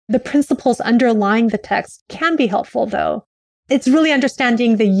the principles underlying the text can be helpful, though. It's really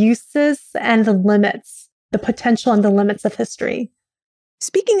understanding the uses and the limits, the potential and the limits of history.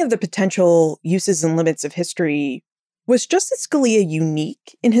 Speaking of the potential uses and limits of history, was Justice Scalia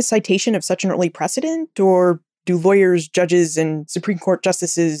unique in his citation of such an early precedent, or do lawyers, judges, and Supreme Court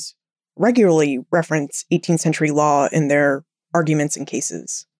justices regularly reference 18th century law in their arguments and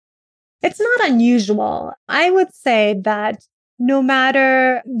cases? It's not unusual. I would say that no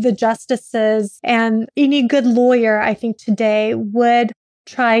matter the justices, and any good lawyer, I think today would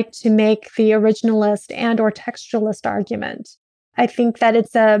try to make the originalist and or textualist argument. I think that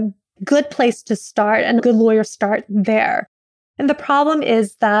it's a good place to start, and good lawyers start there. And the problem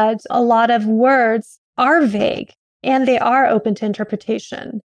is that a lot of words are vague and they are open to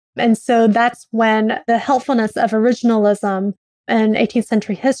interpretation. And so that's when the helpfulness of originalism in 18th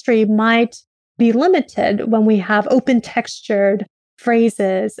century history might be limited when we have open textured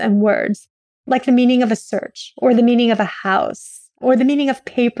phrases and words, like the meaning of a search or the meaning of a house or the meaning of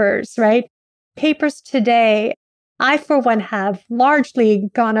papers, right? Papers today, I, for one, have largely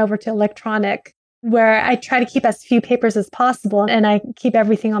gone over to electronic, where I try to keep as few papers as possible and I keep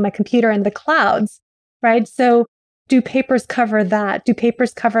everything on my computer in the clouds, right? So do papers cover that? Do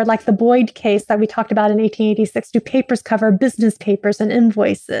papers cover, like the Boyd case that we talked about in 1886, do papers cover business papers and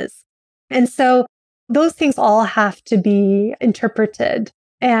invoices? And so those things all have to be interpreted.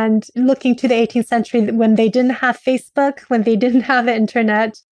 And looking to the 18th century, when they didn't have Facebook, when they didn't have the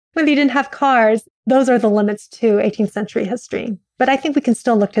internet, when they didn't have cars, those are the limits to 18th century history. But I think we can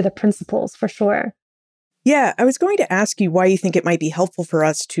still look to the principles for sure. Yeah, I was going to ask you why you think it might be helpful for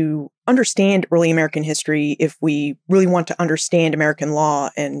us to understand early American history if we really want to understand American law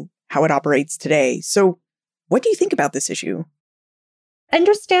and how it operates today. So what do you think about this issue?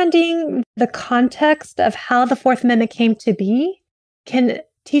 Understanding the context of how the Fourth Amendment came to be can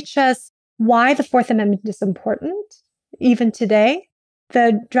teach us why the Fourth Amendment is important, even today.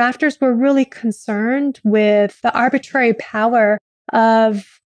 The drafters were really concerned with the arbitrary power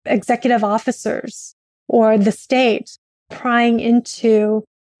of executive officers or the state prying into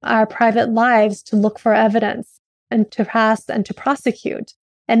our private lives to look for evidence and to pass and to prosecute.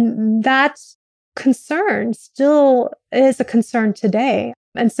 And that concern still is a concern today.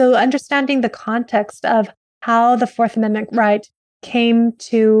 And so understanding the context of how the Fourth Amendment right came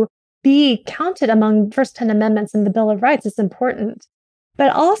to be counted among the first 10 amendments in the Bill of Rights is important.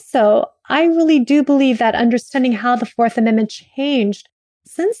 But also, I really do believe that understanding how the Fourth Amendment changed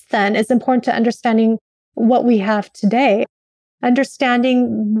since then is important to understanding what we have today.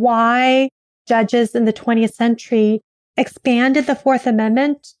 Understanding why judges in the 20th century expanded the Fourth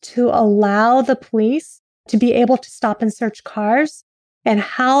Amendment to allow the police to be able to stop and search cars, and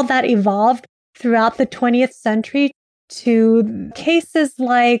how that evolved throughout the 20th century to cases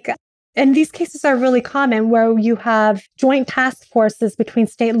like, and these cases are really common, where you have joint task forces between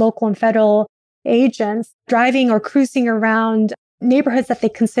state, local, and federal agents driving or cruising around neighborhoods that they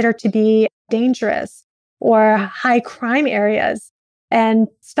consider to be dangerous or high crime areas, and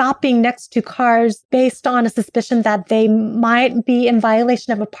stopping next to cars based on a suspicion that they might be in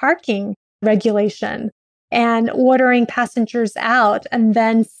violation of a parking regulation, and ordering passengers out, and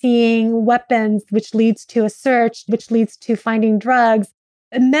then seeing weapons, which leads to a search, which leads to finding drugs.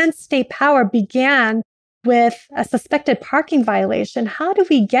 Immense state power began with a suspected parking violation. How do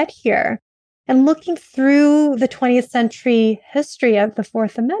we get here? And looking through the 20th century history of the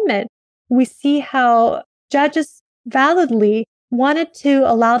Fourth Amendment, we see how judges validly wanted to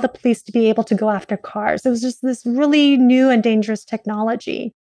allow the police to be able to go after cars. It was just this really new and dangerous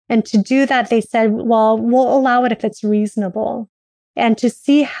technology. And to do that, they said, well, we'll allow it if it's reasonable. And to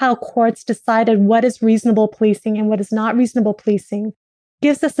see how courts decided what is reasonable policing and what is not reasonable policing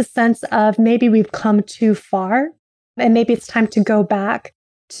gives us a sense of maybe we've come too far, and maybe it's time to go back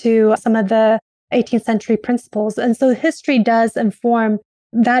to some of the 18th century principles. And so history does inform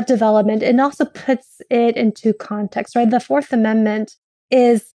that development, and also puts it into context, right? The Fourth Amendment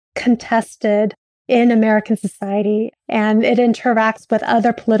is contested in American society, and it interacts with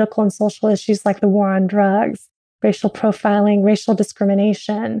other political and social issues like the war on drugs, racial profiling, racial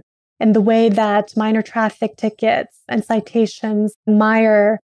discrimination, and the way that minor traffic tickets and citations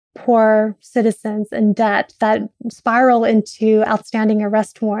mire poor citizens in debt that spiral into outstanding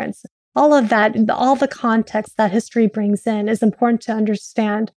arrest warrants. All of that, all the context that history brings in is important to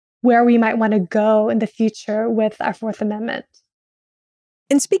understand where we might want to go in the future with our Fourth Amendment.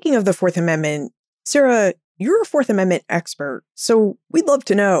 And speaking of the Fourth Amendment, Sarah, you're a Fourth Amendment expert, so we'd love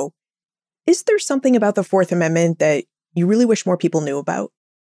to know, is there something about the Fourth Amendment that you really wish more people knew about?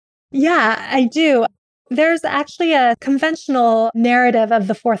 Yeah, I do. There's actually a conventional narrative of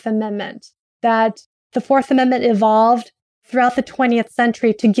the Fourth Amendment, that the Fourth Amendment evolved throughout the 20th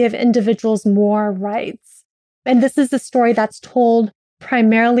century to give individuals more rights. And this is a story that's told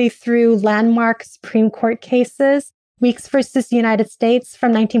primarily through landmark Supreme Court cases. Weeks versus United States from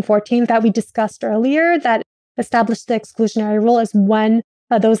 1914 that we discussed earlier that established the exclusionary rule is one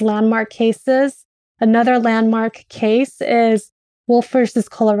of those landmark cases. Another landmark case is Wolf versus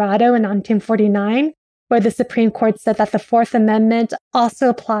Colorado in 1949, where the Supreme Court said that the Fourth Amendment also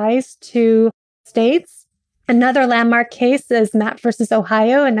applies to states. Another landmark case is Matt versus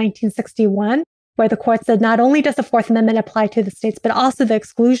Ohio in 1961, where the court said not only does the Fourth Amendment apply to the states, but also the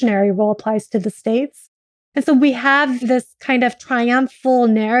exclusionary rule applies to the states. And so we have this kind of triumphal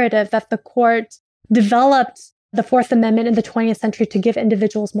narrative that the court developed the Fourth Amendment in the 20th century to give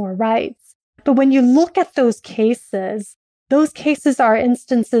individuals more rights. But when you look at those cases are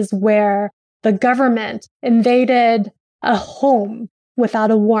instances where the government invaded a home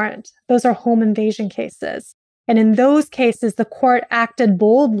without a warrant. Those are home invasion cases. And in those cases, the court acted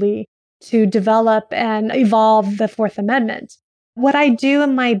boldly to develop and evolve the Fourth Amendment. What I do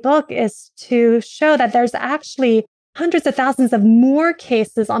in my book is to show that there's actually hundreds of thousands of more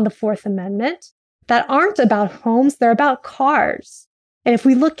cases on the Fourth Amendment that aren't about homes, they're about cars. And if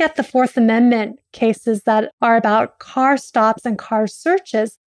we look at the Fourth Amendment cases that are about car stops and car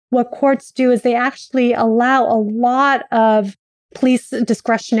searches, what courts do is they actually allow a lot of police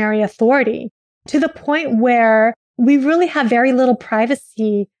discretionary authority to the point where we really have very little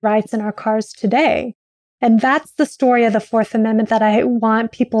privacy rights in our cars today. And that's the story of the Fourth Amendment that I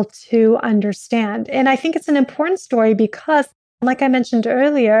want people to understand. And I think it's an important story because, like I mentioned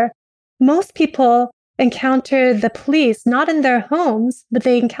earlier, most people encounter the police not in their homes, but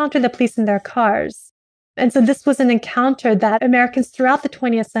they encounter the police in their cars. And so this was an encounter that Americans throughout the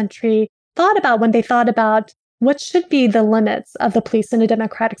 20th century thought about when they thought about what should be the limits of the police in a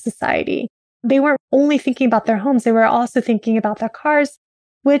democratic society. They weren't only thinking about their homes, they were also thinking about their cars,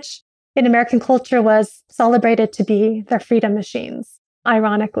 which in American culture was celebrated to be their freedom machines,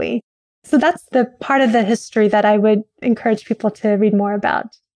 ironically. So that's the part of the history that I would encourage people to read more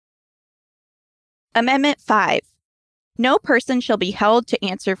about. Amendment 5. No person shall be held to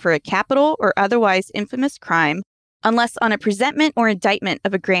answer for a capital or otherwise infamous crime unless on a presentment or indictment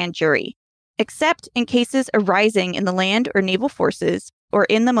of a grand jury, except in cases arising in the land or naval forces or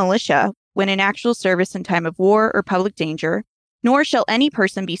in the militia when in actual service in time of war or public danger, nor shall any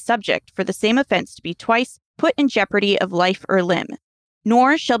person be subject for the same offense to be twice put in jeopardy of life or limb,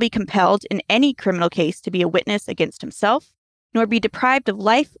 nor shall be compelled in any criminal case to be a witness against himself, nor be deprived of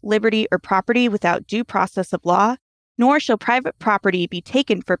life, liberty, or property without due process of law, nor shall private property be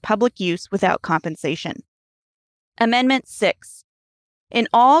taken for public use without compensation. Amendment 6. In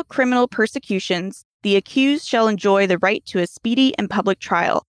all criminal persecutions, the accused shall enjoy the right to a speedy and public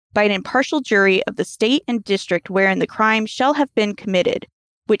trial by an impartial jury of the state and district wherein the crime shall have been committed,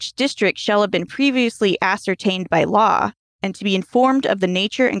 which district shall have been previously ascertained by law, and to be informed of the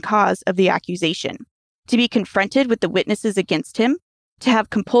nature and cause of the accusation, to be confronted with the witnesses against him, to have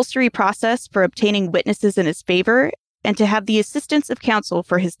compulsory process for obtaining witnesses in his favor, and to have the assistance of counsel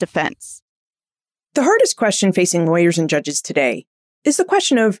for his defense. The hardest question facing lawyers and judges today is the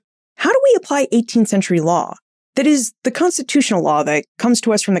question of how do we apply 18th century law? That is, the constitutional law that comes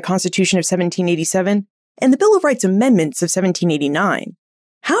to us from the Constitution of 1787 and the Bill of Rights amendments of 1789.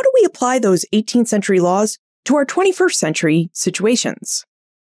 How do we apply those 18th century laws to our 21st century situations?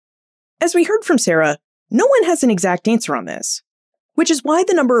 As we heard from Sarah, no one has an exact answer on this, which is why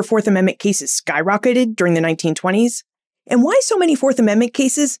the number of Fourth Amendment cases skyrocketed during the 1920s, and why so many Fourth Amendment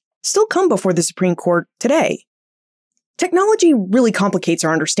cases still come before the Supreme Court today. Technology really complicates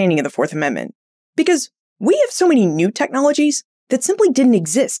our understanding of the Fourth Amendment, because we have so many new technologies that simply didn't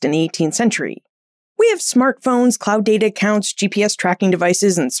exist in the 18th century. We have smartphones, cloud data accounts, GPS tracking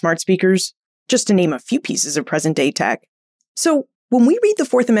devices, and smart speakers, just to name a few pieces of present-day tech. So when we read the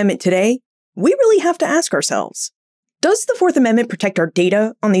Fourth Amendment today, we really have to ask ourselves, does the Fourth Amendment protect our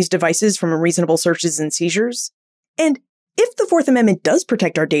data on these devices from unreasonable searches and seizures? And if the Fourth Amendment does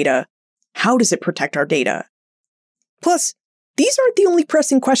protect our data, how does it protect our data? Plus, these aren't the only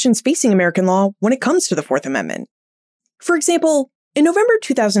pressing questions facing American law when it comes to the Fourth Amendment. For example, in November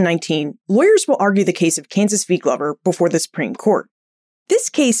 2019, lawyers will argue the case of Kansas v. Glover before the Supreme Court. This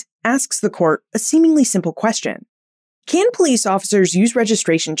case asks the court a seemingly simple question. Can police officers use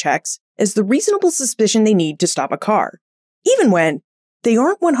registration checks as the reasonable suspicion they need to stop a car, even when they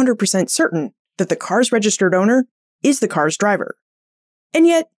aren't 100% certain that the car's registered owner is the car's driver? And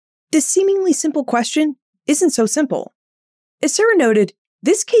yet, this seemingly simple question isn't so simple. As Sarah noted,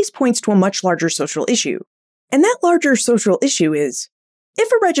 this case points to a much larger social issue. And that larger social issue is,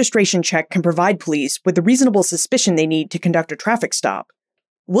 if a registration check can provide police with the reasonable suspicion they need to conduct a traffic stop,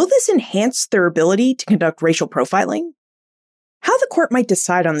 will this enhance their ability to conduct racial profiling? How the court might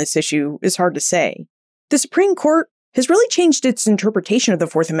decide on this issue is hard to say. The Supreme Court has really changed its interpretation of the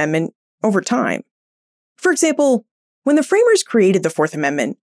Fourth Amendment over time. For example, when the framers created the Fourth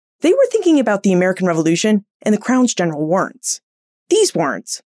Amendment, they were thinking about the American Revolution and the Crown's general warrants. These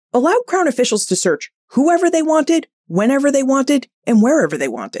warrants allowed Crown officials to search whoever they wanted, whenever they wanted, and wherever they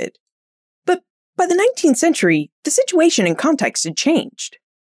wanted. But by the 19th century, the situation and context had changed.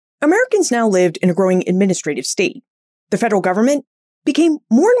 Americans now lived in a growing administrative state. The federal government became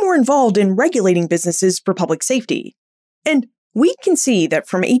more and more involved in regulating businesses for public safety. And we can see that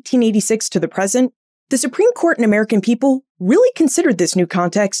from 1886 to the present, the Supreme Court and American people really considered this new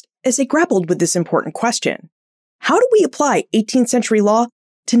context as they grappled with this important question. How do we apply 18th century law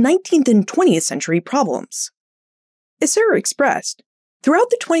to 19th and 20th century problems? As Sarah expressed, throughout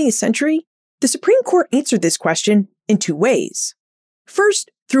the 20th century, the Supreme Court answered this question in two ways.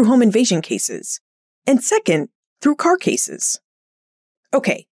 First, through home invasion cases, and second, through car cases.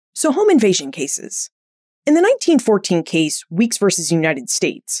 Okay, so home invasion cases. In the 1914 case, Weeks v. United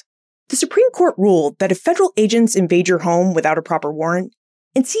States, the Supreme Court ruled that if federal agents invade your home without a proper warrant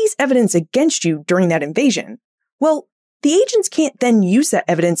and seize evidence against you during that invasion, well, the agents can't then use that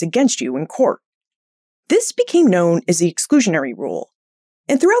evidence against you in court. This became known as the exclusionary rule.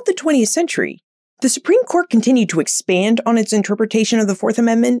 And throughout the 20th century, the Supreme Court continued to expand on its interpretation of the Fourth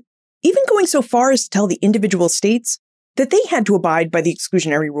Amendment, even going so far as to tell the individual states that they had to abide by the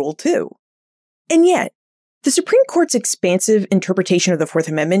exclusionary rule too. And yet, the Supreme Court's expansive interpretation of the Fourth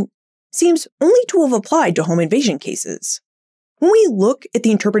Amendment seems only to have applied to home invasion cases. When we look at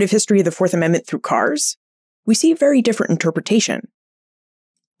the interpretive history of the Fourth Amendment through cars, we see a very different interpretation.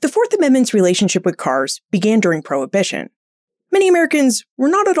 The Fourth Amendment's relationship with cars began during Prohibition. Many Americans were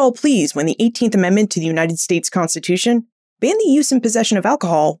not at all pleased when the 18th Amendment to the United States Constitution banned the use and possession of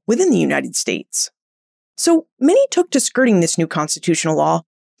alcohol within the United States. So many took to skirting this new constitutional law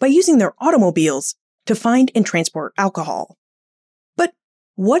by using their automobiles to find and transport alcohol. But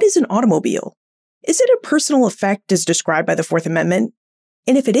what is an automobile? Is it a personal effect as described by the Fourth Amendment?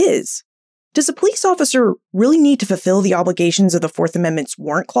 And if it is, does a police officer really need to fulfill the obligations of the Fourth Amendment's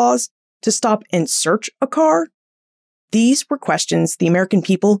warrant clause to stop and search a car? These were questions the American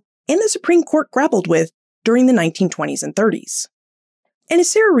people and the Supreme Court grappled with during the 1920s and 30s. And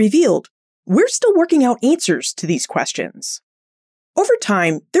as Sarah revealed, we're still working out answers to these questions. Over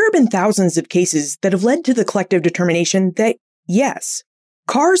time, there have been thousands of cases that have led to the collective determination that, yes,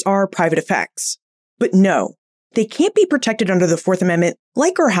 cars are private effects. But no, they can't be protected under the Fourth Amendment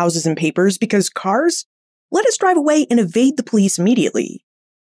like our houses and papers because cars let us drive away and evade the police immediately.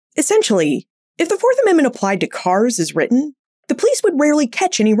 Essentially, if the Fourth Amendment applied to cars as written, the police would rarely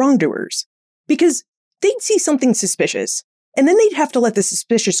catch any wrongdoers because they'd see something suspicious, and then they'd have to let the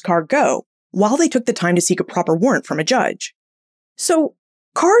suspicious car go while they took the time to seek a proper warrant from a judge. So,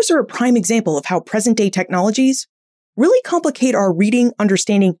 cars are a prime example of how present-day technologies really complicate our reading,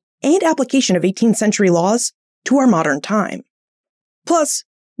 understanding, and application of 18th century laws to our modern time. Plus,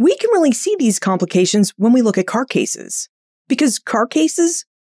 we can really see these complications when we look at car cases, because car cases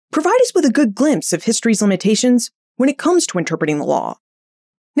provide us with a good glimpse of history's limitations when it comes to interpreting the law.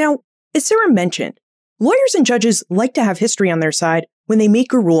 Now, as Sarah mentioned, lawyers and judges like to have history on their side when they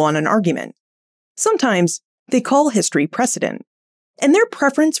make a rule on an argument. Sometimes they call history precedent, and their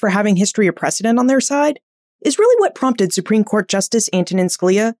preference for having history or precedent on their side is really what prompted Supreme Court Justice Antonin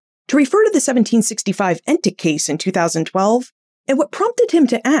Scalia to refer to the 1765 Entick case in 2012, and what prompted him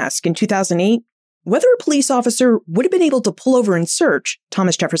to ask in 2008 whether a police officer would have been able to pull over and search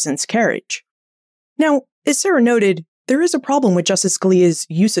Thomas Jefferson's carriage. Now, as Sarah noted, there is a problem with Justice Scalia's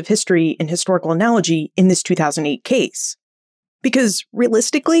use of history and historical analogy in this 2008 case. Because,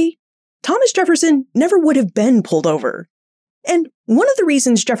 realistically, Thomas Jefferson never would have been pulled over. And one of the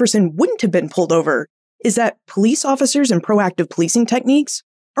reasons Jefferson wouldn't have been pulled over is that police officers and proactive policing techniques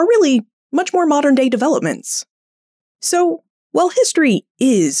are really much more modern-day developments. So, while history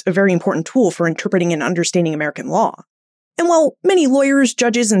is a very important tool for interpreting and understanding American law, and while many lawyers,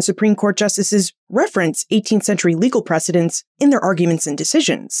 judges, and Supreme Court justices reference 18th century legal precedents in their arguments and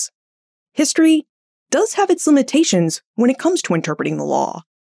decisions, history does have its limitations when it comes to interpreting the law.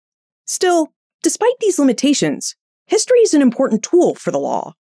 Still, despite these limitations, history is an important tool for the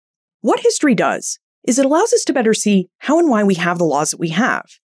law. What history does is it allows us to better see how and why we have the laws that we have,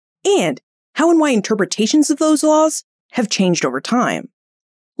 and how and why interpretations of those laws have changed over time.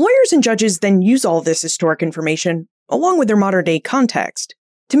 Lawyers and judges then use all of this historic information, along with their modern-day context,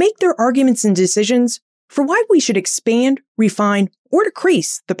 to make their arguments and decisions for why we should expand, refine, or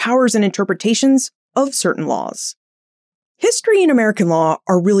decrease the powers and interpretations of certain laws. History and American law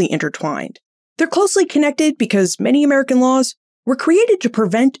are really intertwined. They're closely connected because many American laws were created to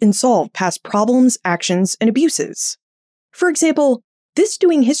prevent and solve past problems, actions, and abuses. For example, this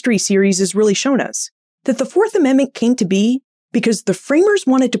Doing History series has really shown us that the Fourth Amendment came to be because the framers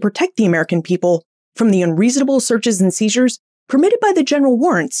wanted to protect the American people from the unreasonable searches and seizures permitted by the general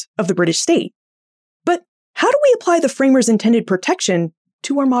warrants of the British state. But how do we apply the framers' intended protection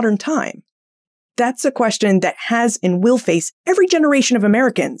to our modern time? That's a question that has and will face every generation of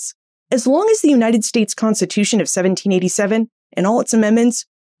Americans, as long as the United States Constitution of 1787 and all its amendments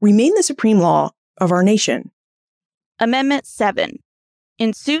remain the supreme law of our nation. Amendment 7.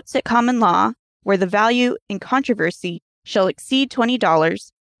 In suits at common law, where the value in controversy shall exceed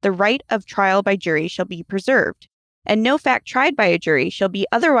 $20, the right of trial by jury shall be preserved, and no fact tried by a jury shall be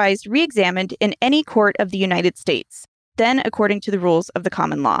otherwise re-examined in any court of the United States, then according to the rules of the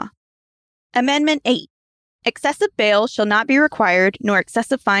common law. Amendment 8. Excessive bail shall not be required, nor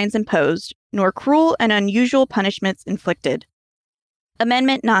excessive fines imposed, nor cruel and unusual punishments inflicted.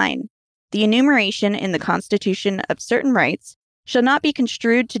 Amendment 9. The enumeration in the Constitution of certain rights shall not be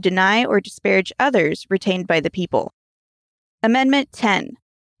construed to deny or disparage others retained by the people. Amendment 10.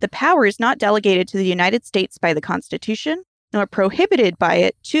 The powers not delegated to the United States by the Constitution, nor prohibited by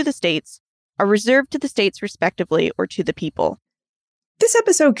it to the states, are reserved to the states respectively or to the people. This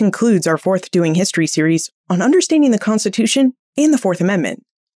episode concludes our fourth Doing History series on understanding the Constitution and the Fourth Amendment.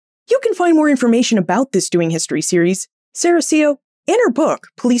 You can find more information about this Doing History series, Sarah Seo, and her book,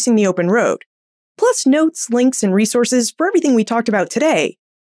 Policing the Open Road, plus notes, links, and resources for everything we talked about today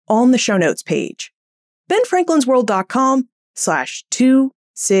on the show notes page,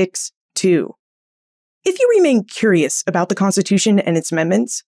 benfranklinsworld.com/262. If you remain curious about the Constitution and its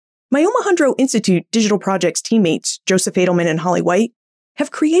amendments, my Omohundro Institute Digital Projects teammates Joseph Edelman and Holly White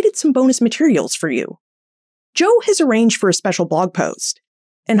have created some bonus materials for you. Joe has arranged for a special blog post,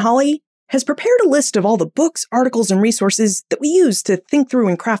 and Holly has prepared a list of all the books, articles, and resources that we use to think through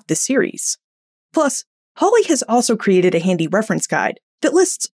and craft this series. Plus, Holly has also created a handy reference guide that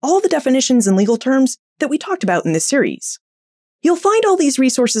lists all the definitions and legal terms that we talked about in this series. You'll find all these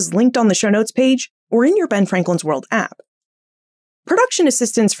resources linked on the show notes page or in your Ben Franklin's World app. Production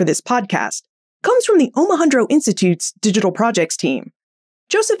assistance for this podcast comes from the Omohundro Institute's Digital Projects team: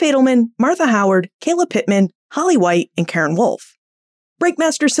 Joseph Edelman, Martha Howard, Kayla Pittman, Holly White, and Karen Wolf.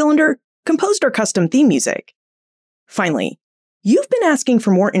 Breakmaster Cylinder composed our custom theme music. Finally, you've been asking for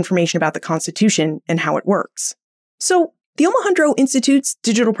more information about the Constitution and how it works. So, the Omohundro Institute's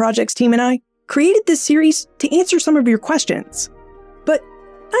Digital Projects team and I created this series to answer some of your questions. But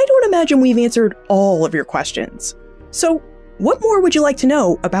I don't imagine we've answered all of your questions. So, what more would you like to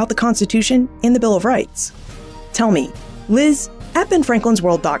know about the Constitution and the Bill of Rights? Tell me,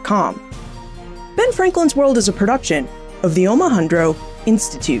 liz@benfranklinsworld.com. Ben Franklin's World is a production of the Omohundro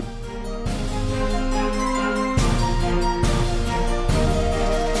Institute.